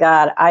 oh my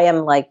God, I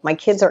am like, my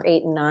kids are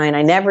 8 and 9.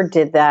 I never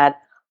did that.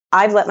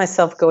 I've let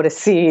myself go to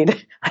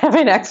seed. I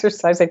haven't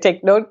exercised. I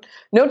take no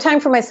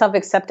time for myself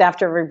except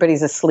after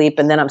everybody's asleep.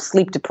 And then I'm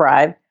sleep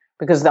deprived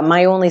because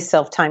my only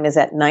self time is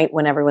at night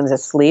when everyone's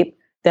asleep.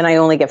 Then I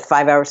only get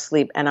 5 hours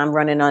sleep and I'm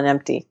running on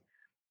empty.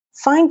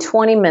 Find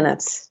 20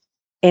 minutes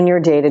in your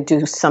day to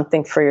do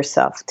something for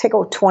yourself. Take a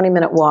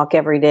 20-minute walk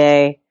every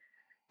day,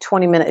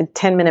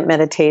 10-minute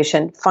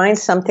meditation. Find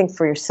something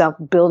for yourself,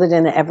 build it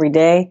in every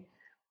day,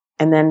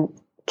 and then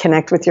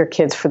connect with your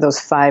kids for those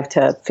 5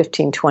 to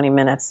 15, 20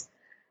 minutes.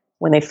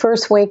 When they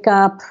first wake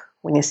up,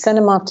 when you send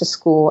them off to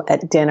school,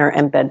 at dinner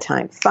and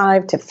bedtime,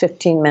 5 to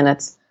 15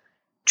 minutes,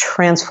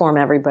 transform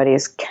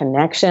everybody's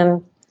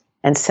connection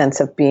and sense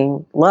of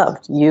being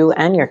loved, you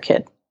and your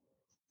kid.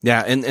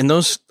 Yeah, and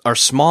those are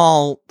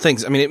small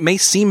things. I mean, it may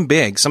seem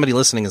big. Somebody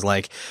listening is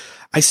like,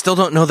 I still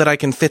don't know that I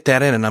can fit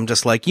that in. And I'm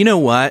just like, you know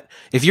what?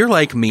 If you're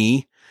like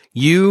me,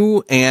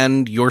 you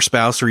and your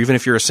spouse, or even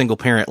if you're a single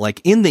parent, like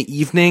in the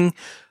evening,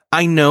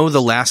 I know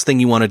the last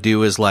thing you want to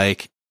do is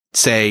like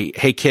say,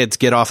 hey kids,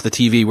 get off the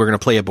TV. We're going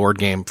to play a board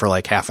game for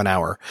like half an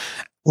hour.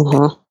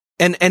 Mm-hmm.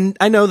 And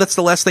I know that's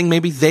the last thing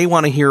maybe they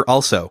want to hear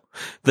also,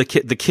 the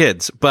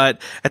kids,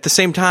 but at the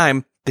same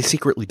time, they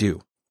secretly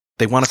do.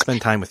 They want to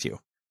spend time with you.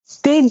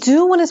 They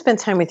do want to spend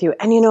time with you.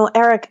 And, you know,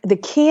 Eric, the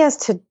key is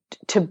to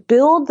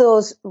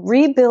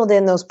rebuild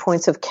in those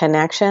points of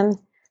connection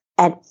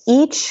at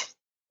each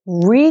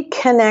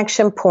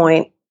reconnection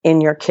point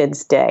in your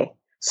kid's day.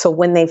 So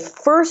when they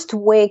first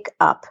wake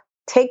up,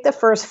 take the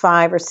first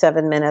 5 or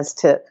 7 minutes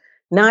to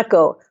not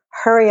go,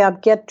 hurry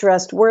up, get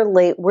dressed, we're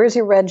late, where's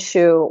your red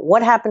shoe,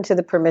 what happened to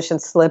the permission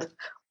slip,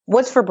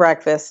 what's for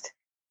breakfast?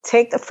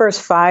 Take the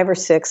first 5 or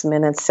 6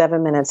 minutes,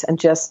 7 minutes, and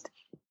just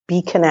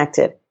be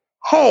connected.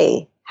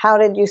 Hey, how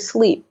did you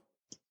sleep?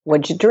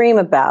 What'd you dream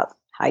about?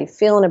 How you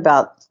feeling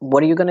about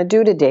what are you going to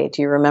do today?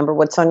 Do you remember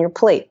what's on your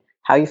plate?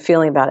 How are you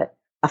feeling about it?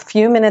 A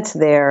few minutes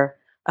there,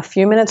 a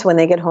few minutes when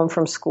they get home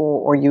from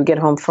school or you get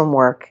home from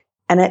work,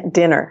 and at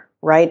dinner,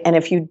 right? And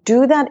if you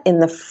do that in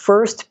the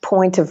first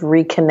point of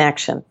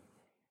reconnection,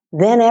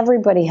 then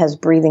everybody has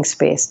breathing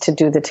space to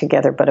do the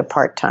together but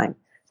apart time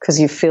because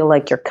you feel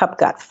like your cup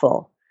got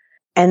full.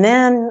 And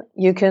then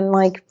you can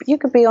you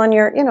could be on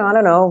your, I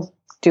don't know,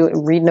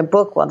 reading a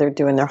book while they're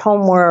doing their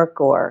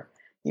homework, or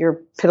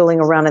you're piddling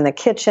around in the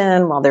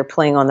kitchen while they're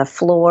playing on the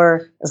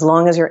floor, as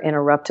long as you're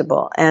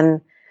interruptible.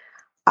 And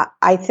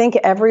I think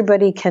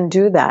everybody can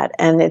do that.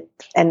 And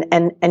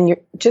you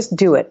just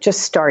do it.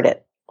 Just start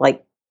it.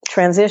 Like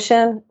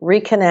transition,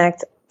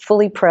 reconnect,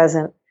 fully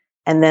present,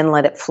 and then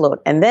let it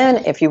float. And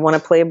then if you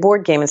want to play a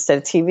board game instead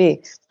of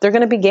TV, they're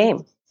going to be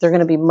game. They're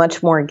going to be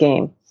much more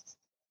game.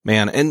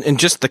 Man, and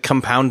just the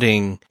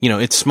compounding,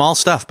 it's small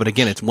stuff, but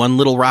again, it's one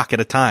little rock at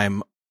a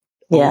time,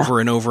 over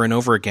and over and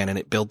over again, and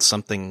it builds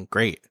something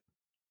great.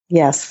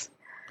 Yes,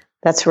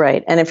 that's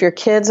right. And if your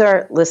kids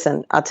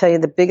listen, I'll tell you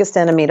the biggest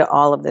enemy to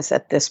all of this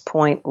at this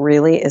point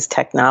really is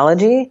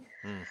technology.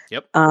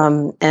 Yep.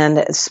 And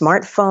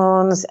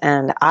smartphones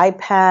and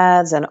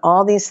iPads and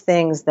all these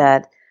things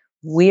that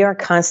we are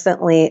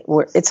constantly,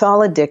 it's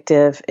all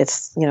addictive.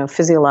 It's,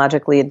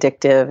 physiologically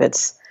addictive.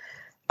 It's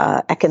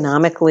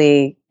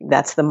economically,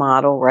 that's the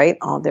model, right?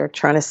 They're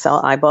trying to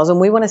sell eyeballs, and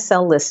we want to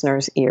sell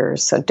listeners'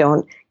 ears. So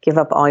don't give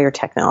up all your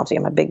technology.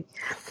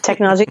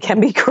 Technology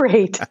can be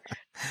great,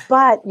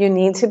 but you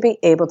need to be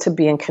able to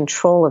be in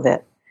control of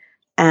it.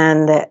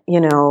 And,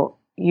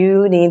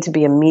 you need to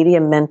be a media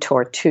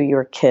mentor to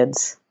your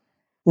kids,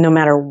 no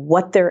matter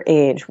what their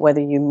age, whether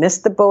you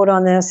missed the boat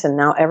on this and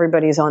now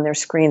everybody's on their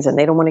screens and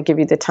they don't want to give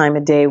you the time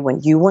of day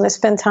when you want to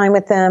spend time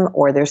with them,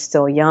 or they're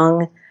still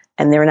young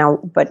and they're now,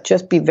 but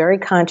just be very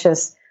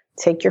conscious,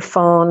 take your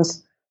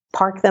phones,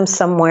 park them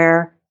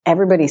somewhere,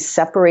 everybody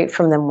separate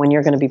from them when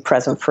you're going to be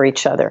present for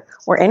each other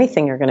or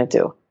anything you're going to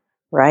do,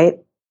 right?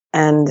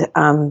 And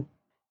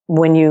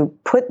when you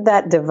put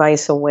that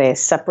device away,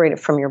 separate it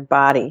from your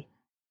body,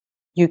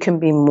 you can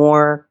be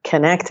more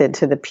connected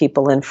to the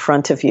people in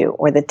front of you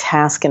or the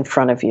task in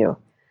front of you.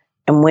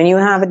 And when you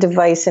have a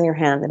device in your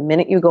hand, the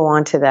minute you go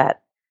onto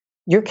that,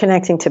 you're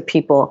connecting to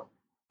people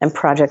and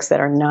projects that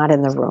are not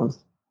in the room.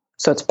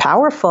 So it's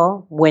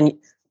powerful when it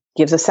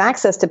gives us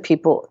access to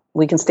people.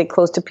 We can stay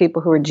close to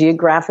people who are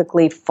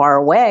geographically far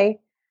away.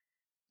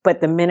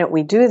 But the minute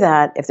we do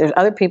that, if there's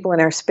other people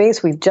in our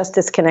space, we've just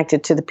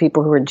disconnected to the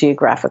people who are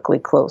geographically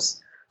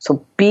close.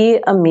 So be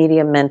a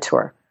media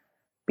mentor.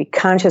 Be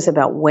conscious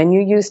about when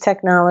you use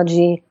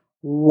technology,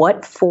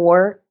 what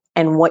for,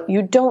 and what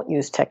you don't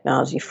use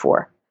technology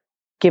for.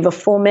 Give a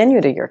full menu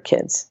to your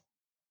kids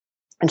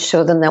and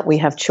show them that we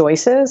have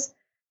choices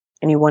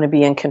and you want to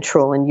be in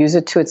control and use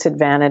it to its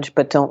advantage,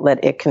 but don't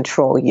let it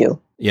control you.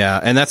 Yeah,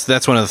 and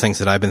that's one of the things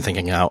that I've been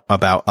thinking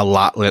about a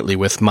lot lately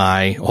with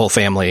my whole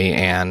family.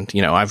 And,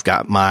 I've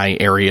got my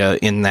area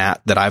in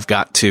that I've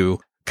got to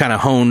kind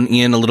of hone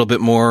in a little bit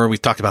more.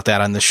 We've talked about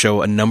that on this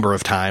show a number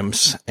of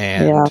times.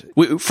 And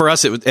for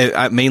us,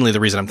 mainly the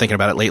reason I'm thinking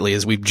about it lately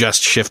is we've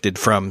just shifted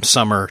from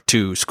summer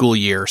to school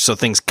year. So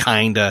things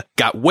kind of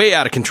got way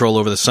out of control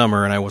over the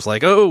summer. And I was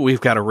like, oh, we've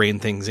got to rein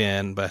things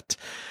in. But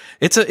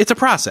it's a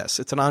process.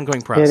 It's an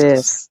ongoing process. It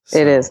is. So.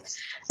 It is.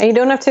 And you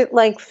don't have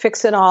to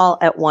fix it all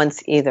at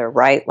once either,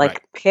 right?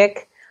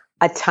 Pick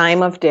a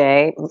time of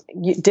day.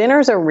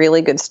 Dinner's a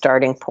really good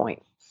starting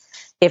point.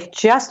 If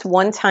just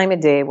one time a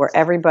day where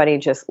everybody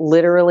just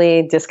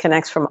literally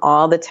disconnects from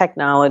all the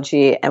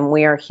technology and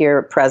we are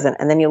here present,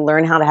 and then you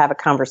learn how to have a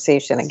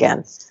conversation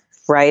again,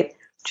 right?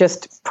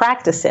 Just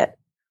practice it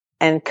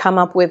and come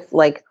up with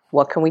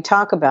what can we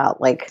talk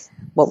about?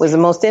 What was the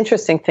most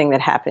interesting thing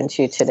that happened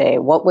to you today?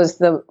 What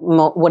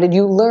did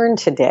you learn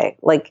today?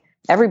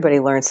 Everybody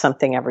learns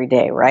something every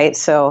day, right?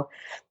 So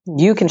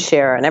you can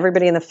share and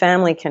everybody in the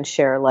family can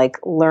share,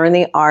 learn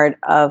the art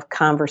of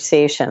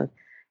conversation.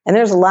 And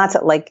there's lots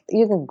of,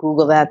 you can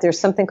Google that. There's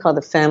something called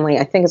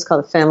I think it's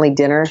called The Family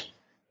Dinner,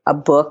 a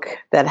book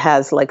that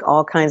has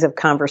all kinds of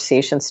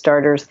conversation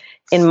starters.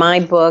 In my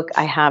book,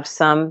 I have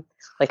some,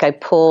 I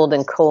pulled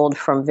and culled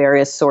from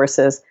various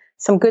sources,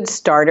 some good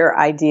starter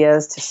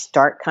ideas to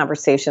start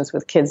conversations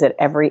with kids at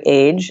every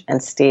age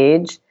and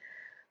stage.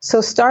 So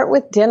start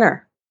with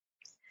dinner.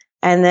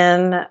 And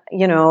then,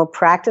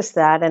 practice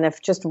that. And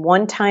if just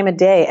one time a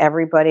day,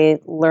 everybody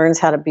learns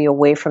how to be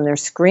away from their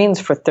screens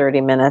for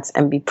 30 minutes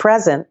and be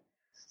present,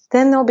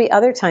 then there'll be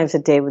other times a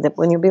day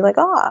when you'll be like,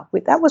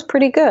 that was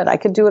pretty good. I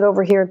could do it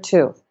over here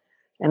too.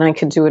 And I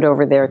could do it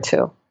over there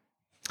too.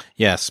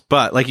 Yes.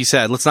 But like you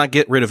said, let's not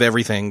get rid of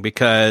everything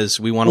because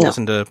we want to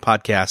listen to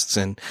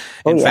podcasts. And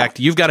in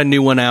fact, you've got a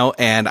new one out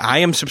and I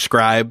am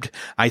subscribed.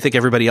 I think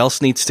everybody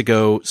else needs to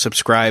go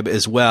subscribe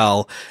as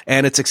well.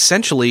 And it's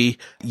essentially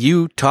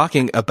you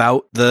talking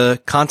about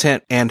the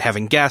content and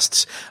having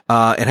guests,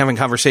 and having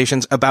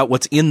conversations about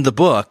what's in the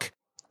book.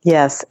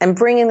 Yes. And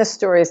bringing the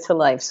stories to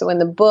life. So in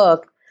the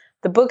book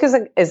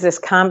is this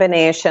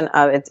combination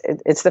of,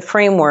 it's the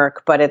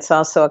framework, but it's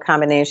also a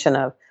combination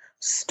of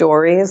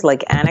stories,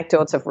 like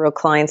anecdotes of real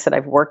clients that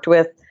I've worked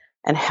with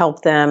and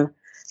help them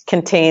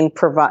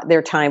provide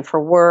their time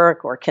for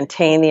work or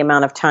contain the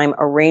amount of time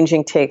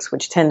arranging takes,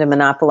 which tend to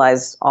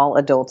monopolize all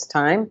adults'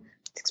 time.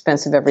 It's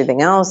expensive,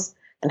 everything else,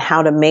 and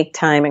how to make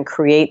time and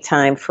create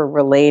time for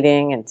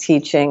relating and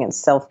teaching and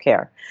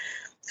self-care.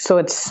 So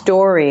it's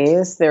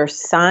stories, there's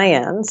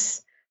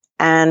science,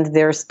 and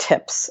there's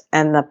tips.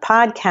 And the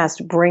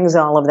podcast brings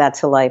all of that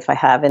to life. I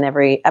have in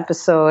every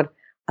episode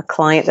a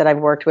client that I've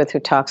worked with who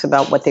talks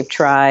about what they've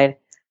tried,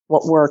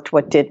 what worked,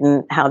 what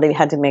didn't, how they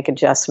had to make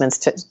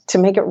adjustments to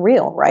make it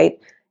real, right?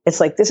 It's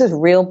like, this is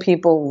real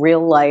people,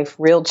 real life,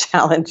 real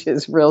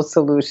challenges, real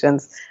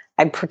solutions.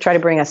 I try to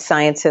bring a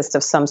scientist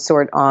of some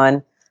sort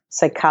on,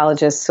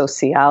 psychologist,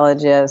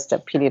 sociologist, a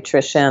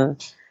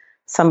pediatrician,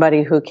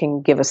 somebody who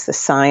can give us the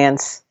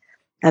science,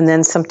 and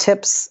then some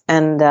tips.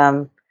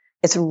 And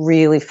it's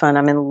really fun.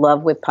 I'm in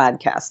love with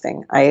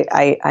podcasting.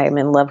 I am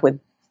in love with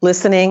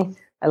listening.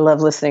 I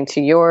love listening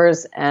to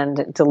yours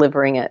and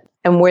delivering it.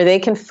 And where they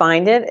can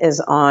find it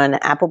is on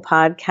Apple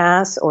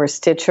Podcasts or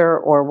Stitcher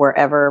or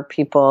wherever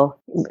people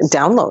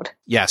download.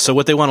 Yeah. So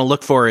what they want to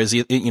look for is,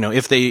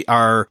 if they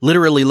are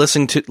literally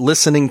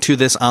listening to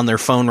this on their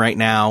phone right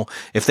now,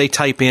 if they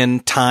type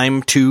in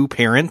time to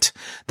parent,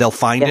 they'll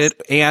find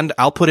it. And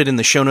I'll put it in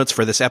the show notes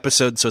for this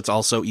episode. So it's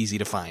also easy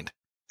to find.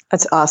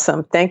 That's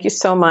awesome. Thank you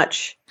so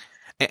much.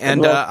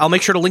 And I'll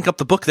make sure to link up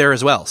the book there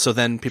as well. So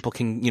then people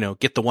can,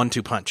 get the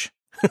 1-2 punch.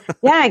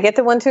 Yeah, get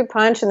the 1-2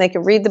 punch and they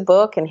can read the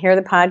book and hear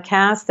the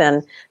podcast.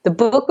 And the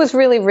book was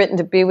really written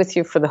to be with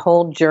you for the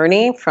whole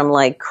journey from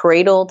like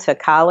cradle to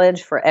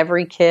college for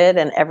every kid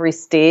and every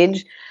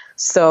stage.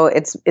 So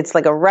it's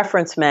like a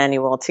reference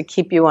manual to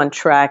keep you on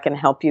track and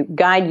help you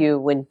guide you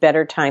with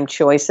better time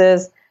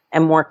choices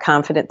and more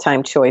confident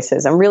time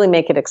choices and really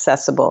make it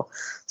accessible.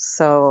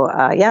 So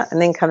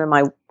and then come to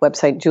my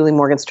website,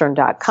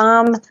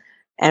 juliemorgenstern.com,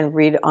 and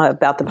read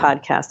about the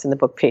podcast and the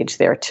book page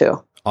there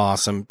too.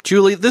 Awesome.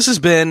 Julie, this has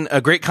been a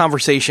great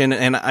conversation.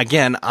 And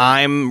again,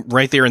 I'm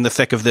right there in the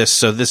thick of this.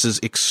 So this is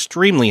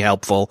extremely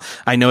helpful.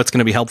 I know it's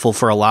going to be helpful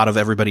for a lot of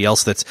everybody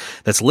else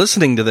that's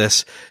listening to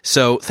this.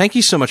 So thank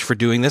you so much for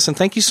doing this. And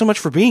thank you so much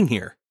for being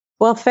here.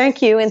 Well,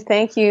 thank you. And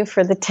thank you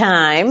for the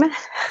time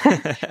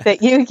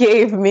that you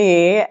gave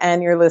me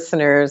and your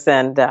listeners.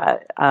 And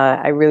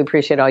I really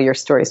appreciate all your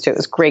stories too. It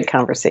was a great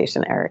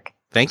conversation, Eric.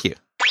 Thank you.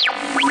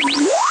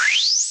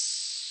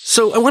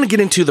 So I want to get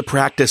into the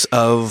practice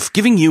of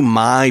giving you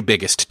my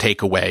biggest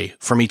takeaway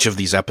from each of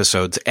these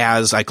episodes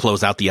as I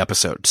close out the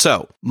episode.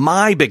 So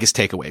my biggest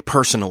takeaway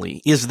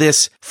personally is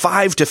this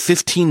 5 to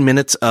 15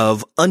 minutes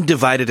of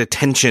undivided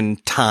attention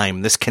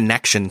time, this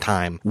connection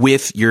time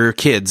with your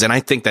kids. And I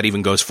think that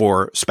even goes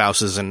for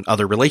spouses and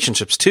other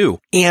relationships too.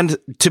 And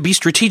to be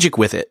strategic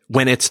with it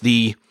when it's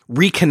the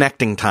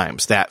reconnecting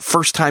times, that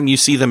first time you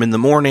see them in the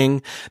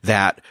morning,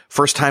 that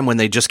first time when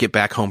they just get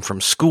back home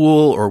from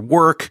school or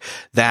work,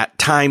 that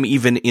time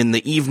even in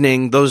the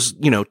evening, those,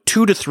 2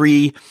 to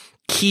 3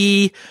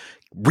 key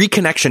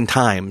reconnection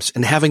times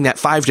and having that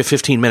 5 to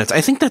 15 minutes.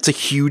 I think that's a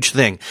huge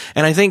thing.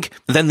 And I think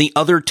then the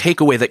other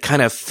takeaway that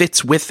kind of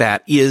fits with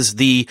that is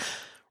the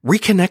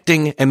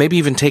reconnecting and maybe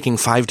even taking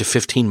 5 to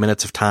 15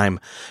 minutes of time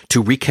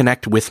to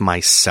reconnect with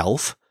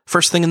myself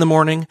first thing in the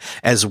morning,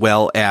 as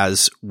well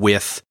as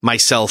with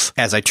myself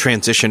as I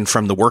transition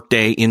from the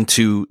workday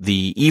into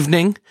the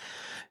evening,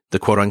 the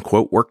quote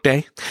unquote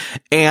workday,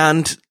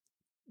 and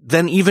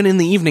then even in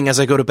the evening as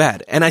I go to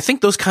bed. And I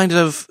think those kinds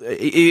of,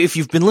 if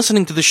you've been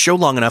listening to this show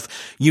long enough,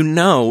 you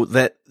know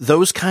that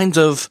those kinds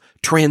of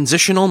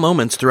transitional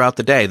moments throughout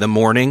the day, the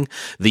morning,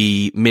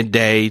 the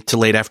midday to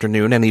late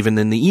afternoon, and even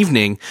in the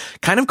evening,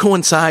 kind of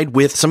coincide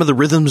with some of the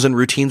rhythms and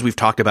routines we've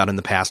talked about in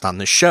the past on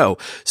this show.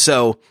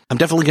 So I'm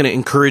definitely going to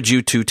encourage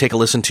you to take a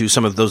listen to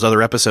some of those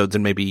other episodes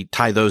and maybe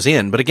tie those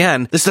in. But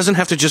again, this doesn't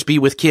have to just be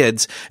with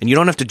kids, and you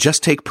don't have to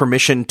just take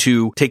permission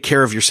to take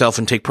care of yourself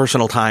and take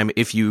personal time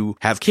if you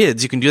have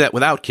kids. You can do that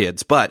without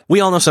kids, but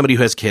we all know somebody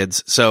who has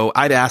kids. So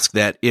I'd ask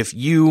that if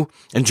you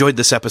enjoyed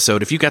this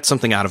episode, if you got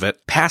something out of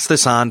it, pass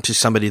this on to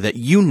somebody that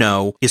you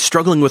know is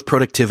struggling with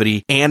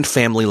productivity and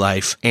family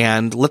life,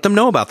 and let them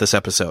know about this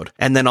episode.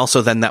 And then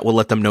also then that will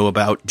let them know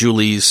about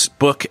Julie's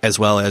book as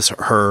well as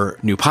her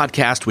new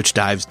podcast, which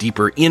dives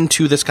deeper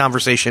into this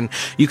conversation.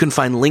 You can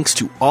find links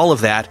to all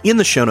of that in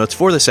the show notes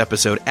for this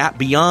episode at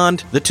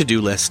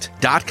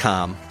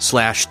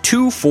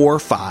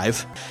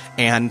beyondthetodolist.com/245.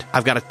 And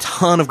I've got a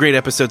ton of great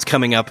episodes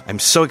coming up. I'm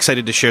so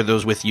excited to share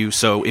those with you.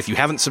 So if you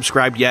haven't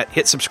subscribed yet,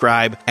 hit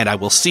subscribe, and I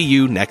will see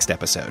you next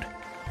episode.